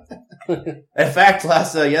 Yeah. In fact,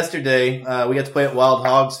 yesterday, we got to play at Wild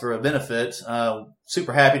Hogs for a benefit.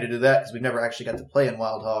 Super happy to do that because we've never actually got to play in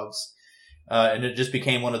Wild Hogs. And it just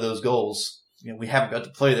became one of those goals. You know, we haven't got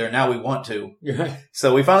to play there. Now we want to.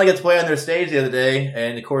 So we finally got to play on their stage the other day.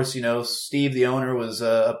 And of course, you know, Steve, the owner, was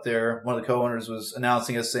up there. One of the co-owners was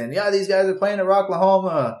announcing us saying, yeah, these guys are playing at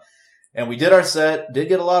Rocklahoma. And we did our set, did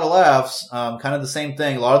get a lot of laughs. Kind of the same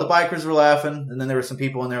thing. A lot of the bikers were laughing. And then there were some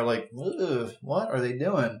people in there like, what are they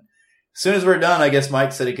doing? As soon as we're done, I guess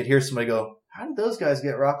Mike said he could hear somebody go, how did those guys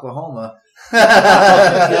get Rocklahoma?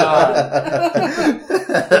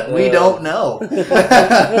 We don't know.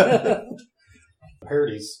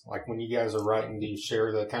 Parodies, like when you guys are writing, do you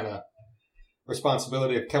share the kind of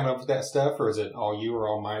responsibility of coming up with that stuff, or is it all you or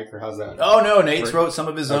all Mike, or how's that? Oh no, Nate's wrote some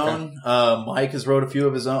of his own. Mike has wrote a few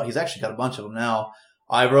of his own. He's actually got a bunch of them now.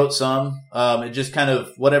 I wrote some. It just kind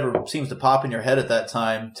of whatever seems to pop in your head at that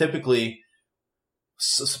time. Typically,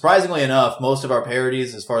 surprisingly enough, most of our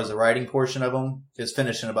parodies, as far as the writing portion of them, is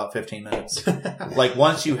finished in about 15 minutes. Like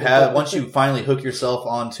once you finally hook yourself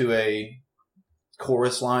onto a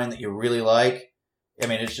chorus line that you really like, I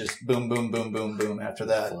mean, it's just boom, boom, boom, boom, boom after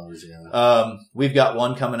that. Flows, yeah. We've got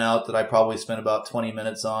one coming out that I probably spent about 20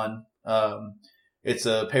 minutes on. It's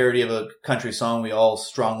a parody of a country song we all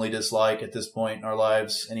strongly dislike at this point in our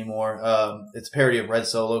lives anymore. It's a parody of Red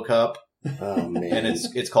Solo Cup. Oh, man. And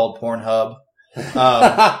it's called Pornhub.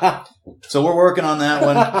 So we're working on that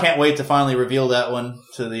one. Can't wait to finally reveal that one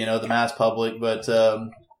to the mass public. But,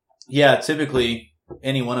 yeah, typically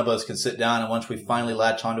any one of us can sit down, and once we finally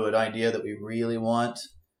latch onto an idea that we really want,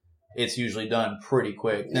 it's usually done pretty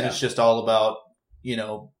quick. Then it's just all about,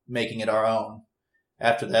 making it our own.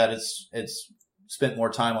 After that, it's spent more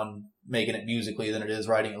time on making it musically than it is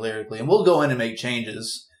writing it lyrically. And we'll go in and make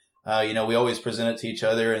changes. We always present it to each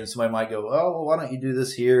other, and somebody might go, oh, well, why don't you do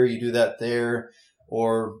this here? You do that there.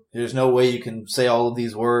 Or there's no way you can say all of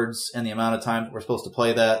these words in the amount of time that we're supposed to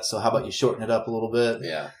play that. So how about you shorten it up a little bit?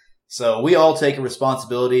 Yeah. So we all take a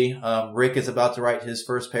responsibility. Rick is about to write his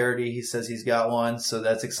first parody. He says he's got one, so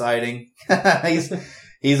that's exciting.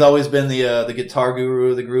 He's always been the guitar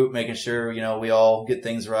guru of the group, making sure, we all get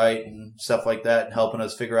things right and stuff like that, and helping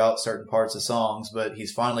us figure out certain parts of songs. But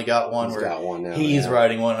he's finally got one he's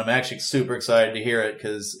writing one, and I'm actually super excited to hear it,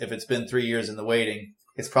 because if it's been 3 years in the waiting,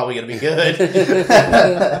 it's probably going to be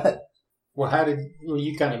good. Well,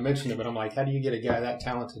 you kind of mentioned it, but I'm like, how do you get a guy that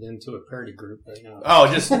talented into a parody group? Oh,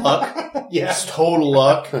 just luck. Yeah. Just total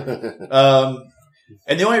luck.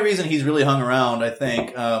 And the only reason he's really hung around, I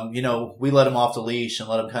think, we let him off the leash and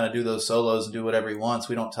let him kind of do those solos and do whatever he wants.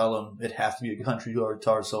 We don't tell him it has to be a country or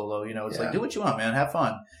guitar solo. It's like, do what you want, man. Have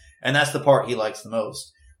fun. And that's the part he likes the most.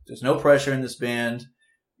 There's no pressure in this band.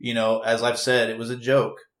 As I've said, it was a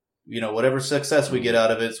joke. Whatever success we get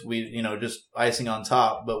out of it, just icing on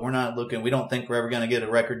top. But we don't think we're ever going to get a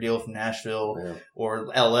record deal from Nashville or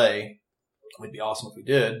LA. It would be awesome if we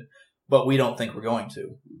did, but we don't think we're going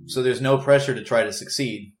to. So there's no pressure to try to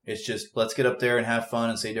succeed. It's just, let's get up there and have fun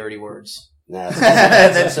and say dirty words.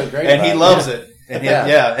 That's so great. And he loves it. And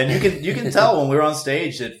and you can tell when we're on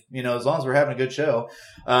stage that, as long as we're having a good show,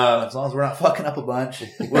 as long as we're not fucking up a bunch,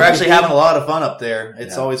 we're actually having a lot of fun up there.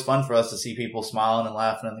 It's always fun for us to see people smiling and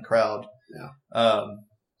laughing in the crowd. Yeah.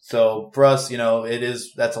 So for us,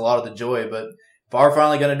 that's a lot of the joy. But if we're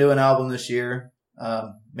finally going to do an album this year,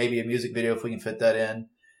 maybe a music video if we can fit that in,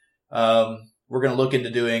 we're going to look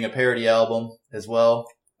into doing a parody album as well.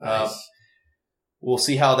 Nice. We'll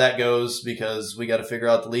see how that goes, because we got to figure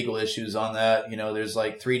out the legal issues on that. There's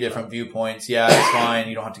like 3 different viewpoints. Yeah, it's fine.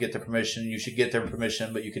 You don't have to get their permission. You should get their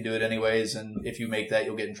permission, but you can do it anyways. And if you make that,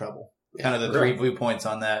 you'll get in trouble. Kind of the 3 viewpoints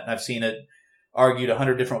on that. And I've seen it argued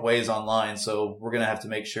 100 different ways online. So we're going to have to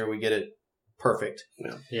make sure we get it perfect.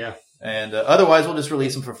 Yeah. And otherwise, we'll just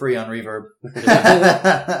release them for free on Reverb.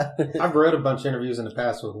 I've read a bunch of interviews in the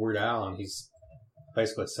past with Weird Al, and he's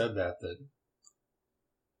basically said that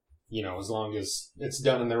as long as it's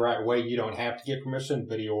done in the right way, you don't have to get permission,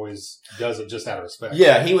 but he always does it just out of respect.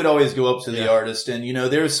 Yeah, he would always go up to the artist, and,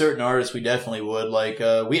 there are certain artists we definitely would. Like,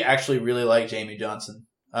 we actually really like Jamie Johnson.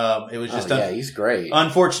 It was just he's great.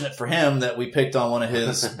 Unfortunate for him that we picked on one of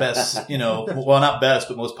his best, well, not best,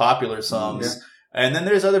 but most popular songs. Yeah. And then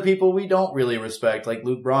there's other people we don't really respect, like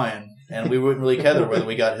Luke Bryan, and we wouldn't really care whether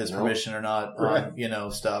we got his permission or not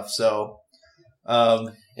on, stuff. So,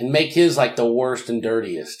 and make his like the worst and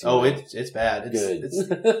dirtiest. Oh, it's bad. Good. It's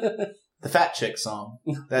the Fat Chick song.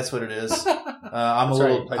 That's what it is. I'm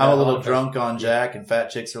a little drunk on Jack, and Fat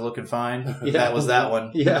Chicks Are Looking Fine. Yeah. That was that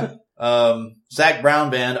one. Yeah. Zac Brown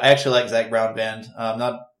Band. I actually like Zac Brown Band. I'm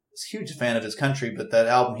not a huge fan of his country, but that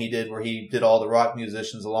album he did where he did all the rock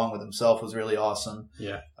musicians along with himself was really awesome.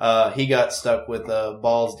 Yeah. He got stuck with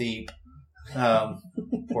Balls Deep.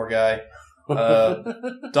 Poor guy.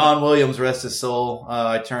 Don Williams, rest his soul.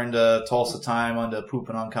 I turned Tulsa Time onto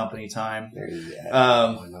Poopin' on Company Time. There you go.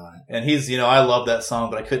 Why not? And he's, I love that song,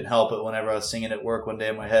 but I couldn't help it whenever I was singing at work one day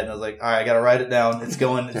in my head, and I was like, all right, I gotta write it down. It's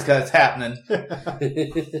going, it's happening.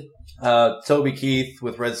 Toby Keith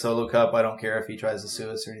with Red Solo Cup. I don't care if he tries to sue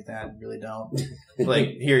us or anything. I really don't. Like,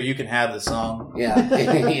 here, you can have the song. Yeah.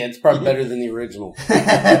 It's probably better than the original.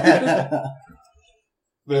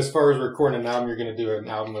 But as far as recording an album, you're going to do an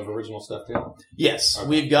album of original stuff too? Yes. Okay.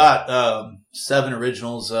 We've got 7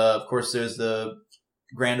 originals. Of course, there's the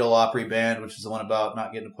Grand Ole Opry Band, which is the one about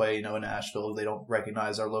not getting to play, in Nashville. They don't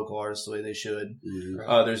recognize our local artists the way they should.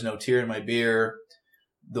 Mm-hmm. There's No Tear in My Beer.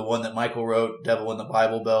 The one that Michael wrote, Devil in the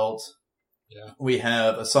Bible Belt. Yeah. We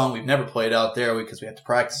have a song we've never played out there because we have to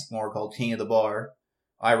practice more called King of the Bar.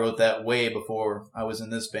 I wrote that way before I was in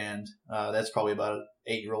this band. That's probably about an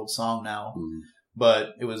 8-year-old song now. Mm-hmm.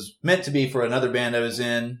 But it was meant to be for another band I was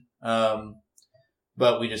in.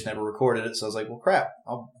 But we just never recorded it. So I was like, well, crap.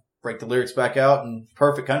 I'll break the lyrics back out and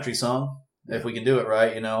perfect country song if we can do it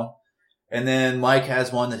right, And then Mike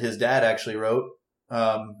has one that his dad actually wrote.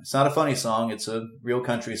 It's not a funny song. It's a real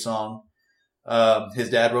country song. His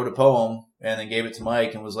dad wrote a poem and then gave it to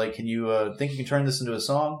Mike and was like, can you think you can turn this into a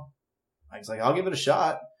song? Mike's like, I'll give it a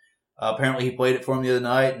shot. Apparently he played it for him the other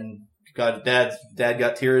night and dad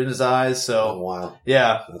got tears in his eyes. So wow.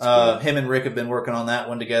 Yeah. That's cool. Him and Rick have been working on that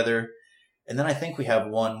one together. And then I think we have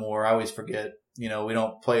one more. I always forget. We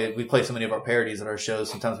play so many of our parodies at our shows.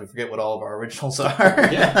 Sometimes we forget what all of our originals are.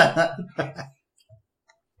 Yeah.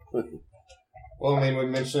 Well, I mean, we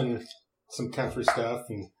mentioned some country stuff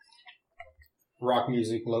and rock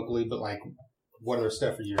music locally, but what other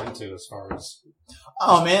stuff are you into as far as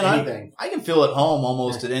anything? I can feel at home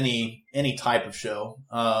almost at any type of show.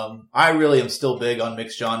 I really am still big on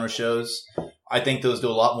mixed genre shows. I think those do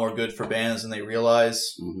a lot more good for bands than they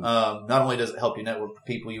realize. Mm-hmm. Not only does it help you network with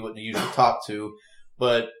people you wouldn't usually talk to,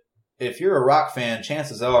 but if you're a rock fan,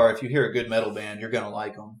 chances are if you hear a good metal band, you're going to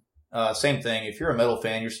like them. Same thing. If you're a metal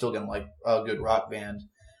fan, you're still going to like a good rock band.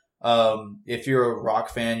 If you're a rock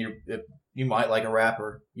fan, you might like a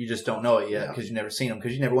rapper. You just don't know it yet because you've never seen them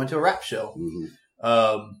because you never went to a rap show.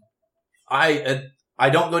 Mm-hmm. I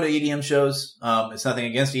don't go to EDM shows. It's nothing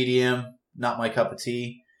against EDM. Not my cup of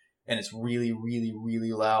tea. And it's really, really,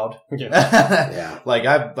 really loud. Yeah. Like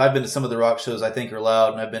I've been to some of the rock shows I think are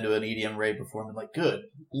loud, and I've been to an EDM rave before, and I'm like, good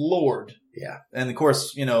Lord. Yeah. And of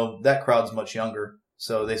course, that crowd's much younger,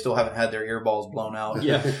 so they still haven't had their earballs blown out.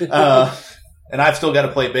 Yeah. And I've still got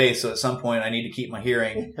to play bass, so at some point I need to keep my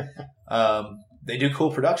hearing. They do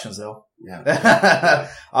cool productions, though. Yeah.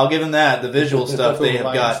 I'll give them that. The visual stuff they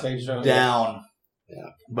have got stage show. down.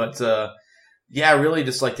 Yeah. But, really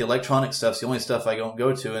just like the electronic stuff's the only stuff I don't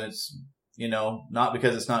go to, and it's, not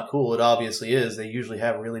because it's not cool. It obviously is. They usually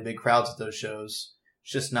have really big crowds at those shows.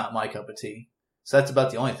 It's just not my cup of tea. So that's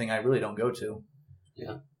about the only thing I really don't go to.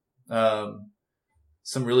 Yeah.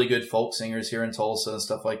 Some really good folk singers here in Tulsa and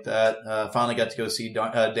stuff like that. Finally got to go see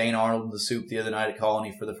Dane Arnold and the Soup the other night at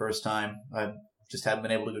Colony for the first time. I just haven't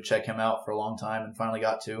been able to go check him out for a long time and finally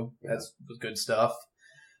got to. That was good stuff.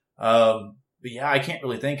 But yeah, I can't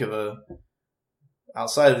really think of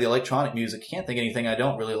outside of the electronic music, I can't think of anything I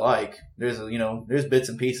don't really like. There's bits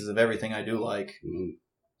and pieces of everything I do like. Mm-hmm.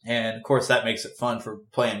 And of course that makes it fun for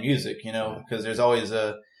playing music, because there's always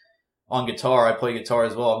on guitar, I play guitar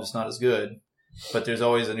as well. I'm just not as good. But there's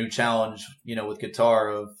always a new challenge, with guitar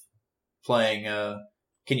of playing,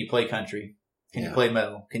 can you play country? Can you play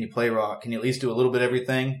metal? Can you play rock? Can you at least do a little bit of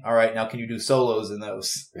everything? All right, now can you do solos in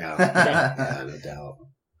those? Yeah. Yeah, no doubt.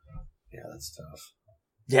 Yeah, that's tough.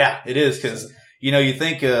 Yeah, it is, because, you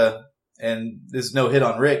think, and there's no hit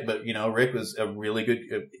on Rick, but, Rick was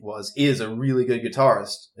is a really good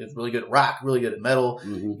guitarist. It's really good at rock, really good at metal.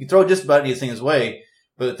 Mm-hmm. You can throw just about anything his way.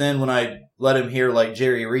 But then when I let him hear like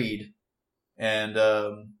Jerry Reed, and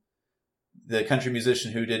the country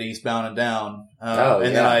musician who did Eastbound and Down.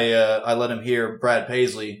 Then I let him hear Brad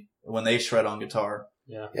Paisley when they shred on guitar.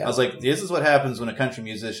 Yeah. I was like, this is what happens when a country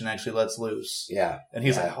musician actually lets loose. Yeah. And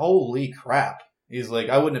he's like, holy crap. He's like,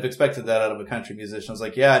 I wouldn't have expected that out of a country musician. I was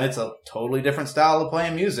like, yeah, and it's a totally different style of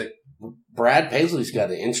playing music. Brad Paisley's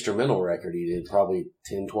got an instrumental record he did probably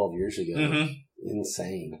 10, 12 years ago. Mm-hmm.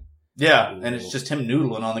 Insane. Yeah, and it's just him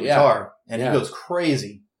noodling on the guitar. And he goes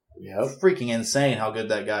crazy. Yep. Freaking insane how good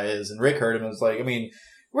that guy is. And Rick heard him and was like,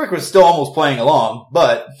 Rick was still almost playing along,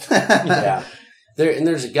 but Yeah.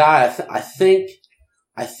 There's a guy, I think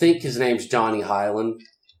his name's Johnny Hyland.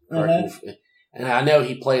 And I know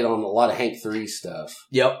he played on a lot of Hank 3 stuff.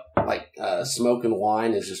 Yep. Like, Smoking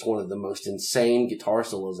Wine is just one of the most insane guitar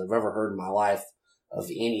solos I've ever heard in my life of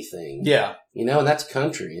anything. Yeah. You know, and that's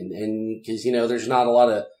country. And cause, you know, there's not a lot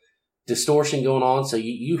of distortion going on. So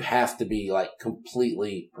you have to be like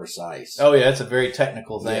completely precise. Oh yeah, it's a very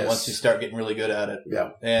technical thing Yes. once you start getting really good at it.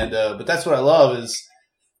 Yeah. And, but that's what I love is,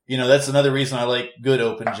 you know, that's another reason I like good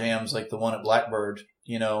open jams like the one at Blackbird,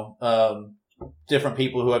 you know, different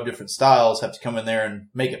people who have different styles have to come in there and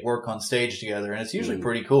make it work on stage together. And it's usually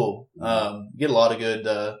pretty cool. You get a lot of good,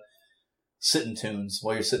 sitting tunes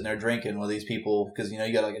while you're sitting there drinking with these people. Cause, you know,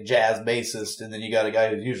 you got like a jazz bassist and then you got a guy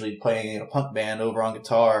who's usually playing in a punk band over on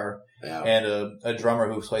guitar and a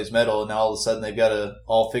drummer who plays metal. And now all of a sudden they've got to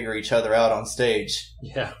all figure each other out on stage.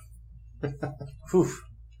 Yeah. Whew.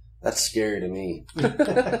 That's scary to me.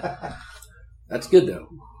 That's good though.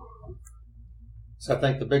 So I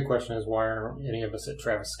think the big question is, why aren't any of us at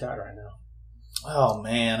Travis Scott right now? Oh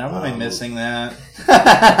man, I'm really missing that.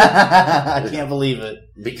 I can't believe it.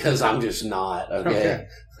 Because I'm just not, okay?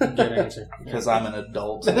 Good answer. Because I'm an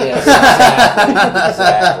adult. Yes,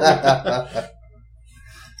 exactly.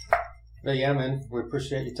 But yeah, man, we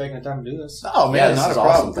appreciate you taking the time to do this. Oh man, Yeah, this not is a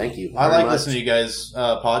problem. awesome. Thank you. I very like much. listening to you guys'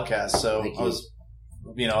 podcasts, so Thank I you.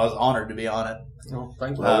 was honored to be on it. Oh,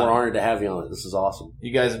 thank you. Well, we're honored to have you on it. This is awesome.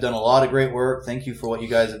 You guys have done a lot of great work. Thank you for what you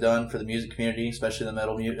guys have done for the music community, especially the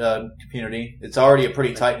metal community. It's already a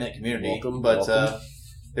pretty tight knit community, but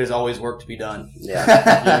there's always work to be done.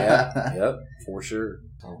 Yeah. Yep. For sure.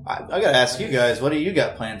 I got to ask you guys, what do you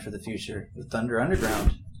got planned for the future with Thunder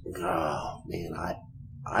Underground? Oh man,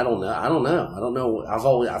 I don't know. I don't know.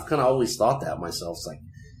 I've kind of always thought that myself. It's like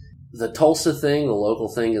the Tulsa thing, the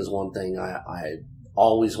local thing is one thing I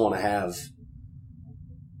always want to have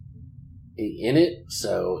in it.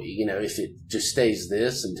 So, you know, if it just stays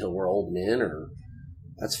this until we're old men, or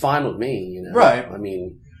that's fine with me, you know. Right. I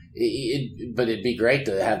mean, but it'd be great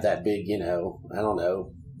to have that big, you know, I don't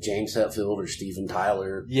know, James Hetfield or Steven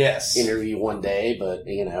Tyler Yes. interview one day, but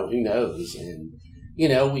you know, who knows? And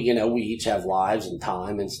we each have lives and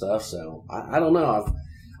time and stuff. So I don't know.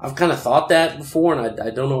 I've kind of thought that before, and I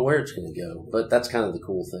don't know where it's going to go. But that's kind of the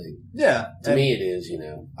cool thing. Yeah. To me, it is. You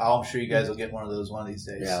know. I'm sure you guys will get one of those one of these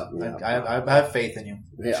days. Yeah. I have faith in you.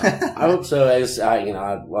 Yeah, I hope so. As I don't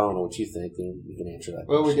know what you think. You can answer that.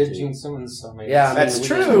 Well, we question, did too. Gene Simmons, so maybe. Yeah, That's we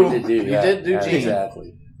true. did do. You did do Gene.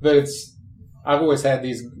 Exactly. But I've always had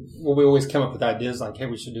these. Well, we always come up with ideas like, "Hey,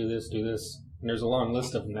 we should do this, do this." And there's a long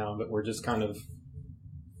list of them now, but we're just kind of.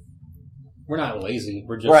 We're not lazy.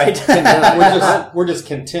 We're just Right. we're just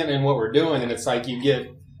content in what we're doing, and it's like it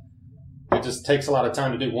just takes a lot of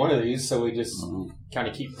time to do one of these, so we just kind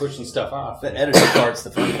of keep pushing stuff off. The editing part's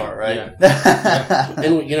the fun part, right?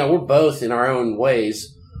 And you know, we're both in our own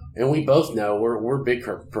ways, and we both know we're big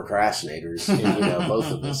procrastinators, and, you know,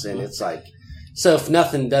 both of us. And it's like, so if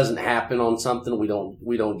nothing doesn't happen on something, we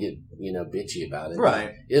don't get, you know, bitchy about it.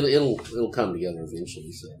 Right. It'll come together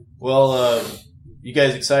eventually. So. Well, you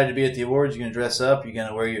guys excited to be at the awards? You gonna dress up? You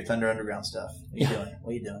gonna wear your Thunder Underground stuff? What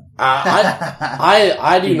are you doing?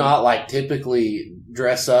 I do not like typically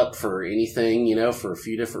dress up for anything, you know, for a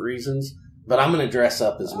few different reasons. But I'm going to dress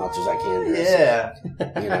up as much as I can dress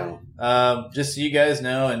up. You know. Just so you guys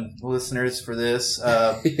know, and listeners for this,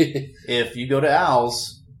 if you go to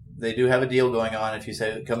Al's, they do have a deal going on. If you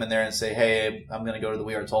come in there and say, "Hey, I'm going to go to the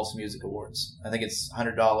We Are Tulsa Music Awards," I think it's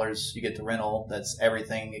 $100. You get the rental. That's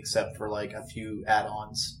everything except for like a few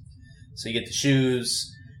add-ons. So you get the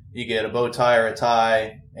shoes, you get a bow tie or a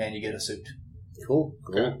tie, and you get a suit. Cool.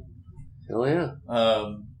 Okay. Hell yeah.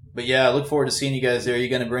 But yeah, I look forward to seeing you guys there. Are you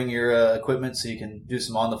going to bring your equipment so you can do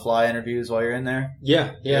some on-the-fly interviews while you're in there?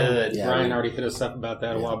 Yeah. Good. Yeah, Ryan already hit us up about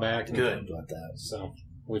that a while back. and Good. About that. So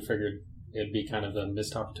we figured it'd be kind of a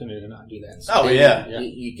missed opportunity to not do that. So, Oh, yeah.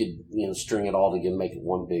 You could, you know, string it all together, make it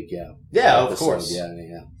one big, Yeah, of episode. course.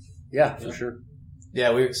 Yeah, for sure. Yeah,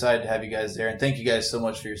 we're excited to have you guys there, and thank you guys so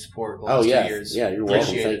much for your support the Oh last yeah, 2 years. yeah, you're welcome.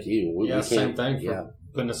 Appreciate Thank it. you. We same thing for Yeah.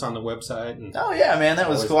 putting us on the website. And Oh yeah, man, that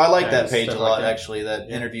was Always cool. I like that tags, page a stuff lot, like that. actually. That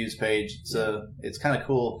interviews page. It's kind of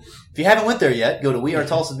cool. If you haven't went there yet, go to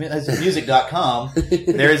wearetulsamusic.com.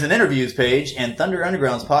 There is an interviews page, and Thunder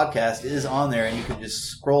Underground's podcast is on there, and you can just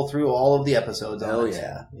scroll through all of the episodes. Hell on it.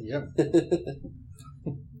 yeah. yep.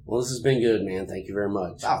 Well, this has been good, man. Thank you very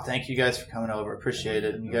much. Oh, thank you guys for coming over. Appreciate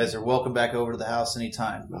it. You guys are welcome back over to the house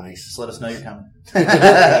anytime. Nice. Just let us know you're coming.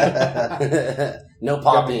 No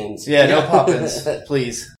pop-ins. Yeah, no pop-ins,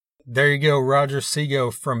 please. There you go, Roger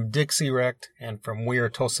Seago from Dixie Wrecked and from We Are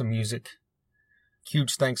Tulsa Music.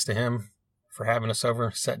 huge thanks to him for having us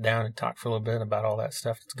over, sat down and talked for a little bit about all that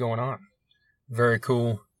stuff that's going on. Very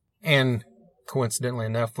cool. And coincidentally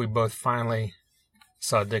enough, we both finally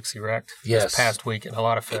saw Dixie Wrecked this past week at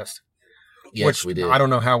Halata Fest. Yes, which we did. I don't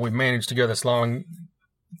know how we managed to go this long.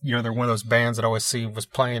 You know, they're one of those bands that I always see was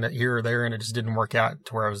playing it here or there, and it just didn't work out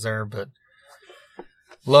to where I was there. But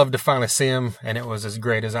loved to finally see him, and it was as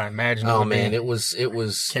great as I imagined. Oh it would man, be. it was.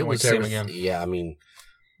 Can't wait to see him again. Yeah, I mean,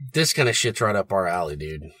 this kind of shit's right up our alley,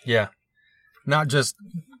 dude. Yeah, not just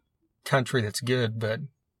country that's good, but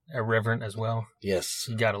irreverent as well. Yes,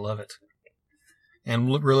 You gotta love it.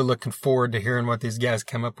 And really looking forward to hearing what these guys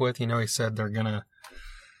come up with. You know, he said they're gonna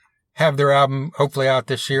have their album hopefully out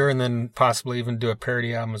this year, and then possibly even do a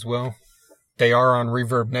parody album as well. They are on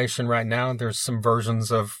Reverb Nation right now. There's some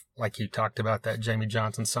versions of, like you talked about, that Jamie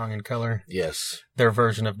Johnson song in color. yes. Their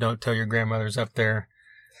version of Don't Tell Your Grandmother's up there.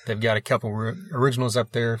 They've got a couple originals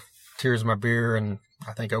up there, Tears of My Beer and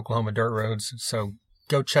I think Oklahoma Dirt Roads. So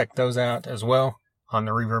go check those out as well on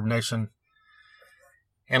the Reverb Nation.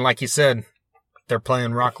 And like you said, they're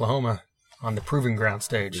playing Rocklahoma on the Proving Ground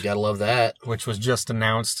stage, You gotta love that. which was just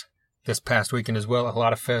announced this past weekend as well at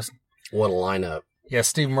Halata Fest. What a lineup. Yeah,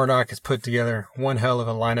 Steve Murdoch has put together one hell of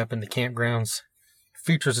a lineup in the campgrounds.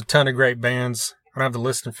 Features a ton of great bands. I don't have the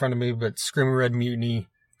list in front of me, but Screaming Red Mutiny,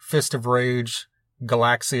 Fist of Rage,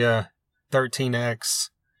 Galaxia, 13X,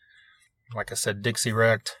 like I said, Dixie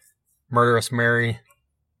Wrecked, Murderous Mary.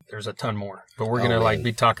 There's a ton more, but we're gonna man.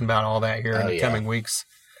 be talking about all that here in the coming weeks.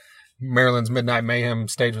 Maryland's Midnight Mayhem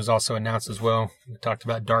stage was also announced as well. We talked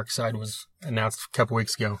about Dark Side was announced a couple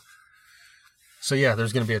weeks ago. So yeah,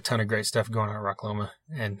 there's going to be a ton of great stuff going on at Rocklahoma,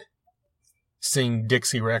 and seeing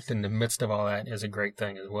Dixie Wrecked in the midst of all that is a great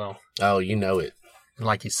thing as well. Oh, you know it. And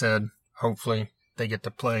like you said, hopefully they get to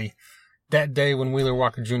play that day when Wheeler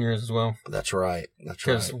Walker Jr. is as well. That's right. That's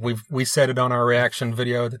Because right. we said it on our reaction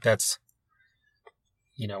video that's,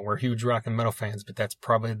 you know, we're huge rock and metal fans, but that's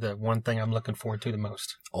probably the one thing I'm looking forward to the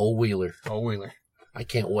most. Old Wheeler. Oh, Wheeler. I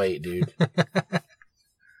can't wait, dude.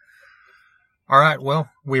 All right, well,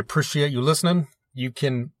 we appreciate you listening. You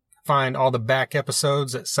can find all the back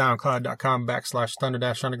episodes at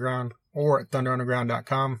soundcloud.com/Thunder-Underground or at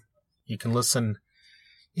thunderunderground.com. You can listen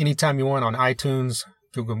anytime you want on iTunes,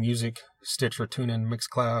 Google Music, Stitcher, TuneIn,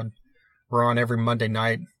 Mixcloud. We're on every Monday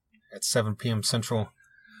night at 7 p.m. Central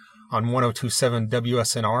on 102.7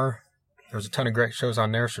 WSNR. There's a ton of great shows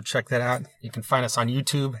on there, so check that out. You can find us on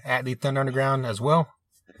YouTube at The Thunder Underground as well.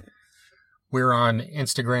 We're on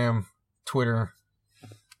Instagram, Twitter,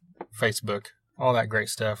 Facebook, all that great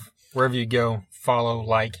stuff. Wherever you go, follow,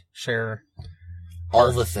 like, share.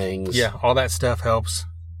 All the things. Yeah, all that stuff helps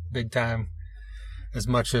big time. As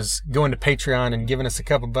much as going to Patreon and giving us a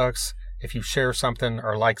couple bucks, if you share something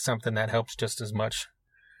or like something, that helps just as much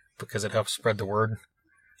because it helps spread the word.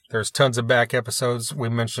 There's tons of back episodes. We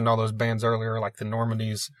mentioned all those bands earlier, like the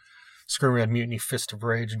Normandies, Screaming Red Mutiny, Fist of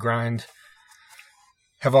Rage, Grind,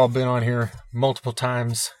 have all been on here multiple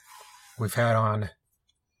times. We've had on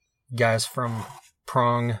guys from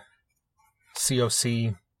Prong,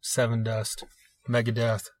 COC, Seven Dust,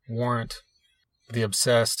 Megadeth, Warrant, The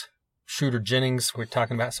Obsessed, Shooter Jennings. We're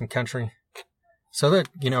talking about some country. So that,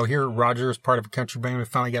 you know, here Roger is part of a country band. We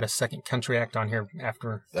finally got a second country act on here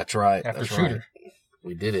after That's right. after That's Shooter. right.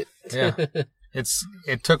 We did it. Yeah.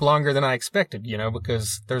 It took longer than I expected, you know,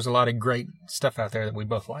 because there's a lot of great stuff out there that we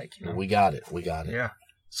both like. You know? We got it. We got it. Yeah.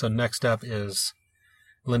 So next up is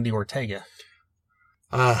Lindy Ortega.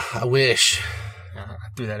 I wish. I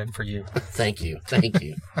threw that in for you. Thank you. Thank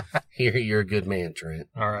you. You're a good man, Trent.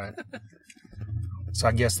 All right. So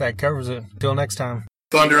I guess that covers it. Till next time.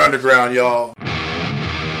 Thunder Underground, y'all.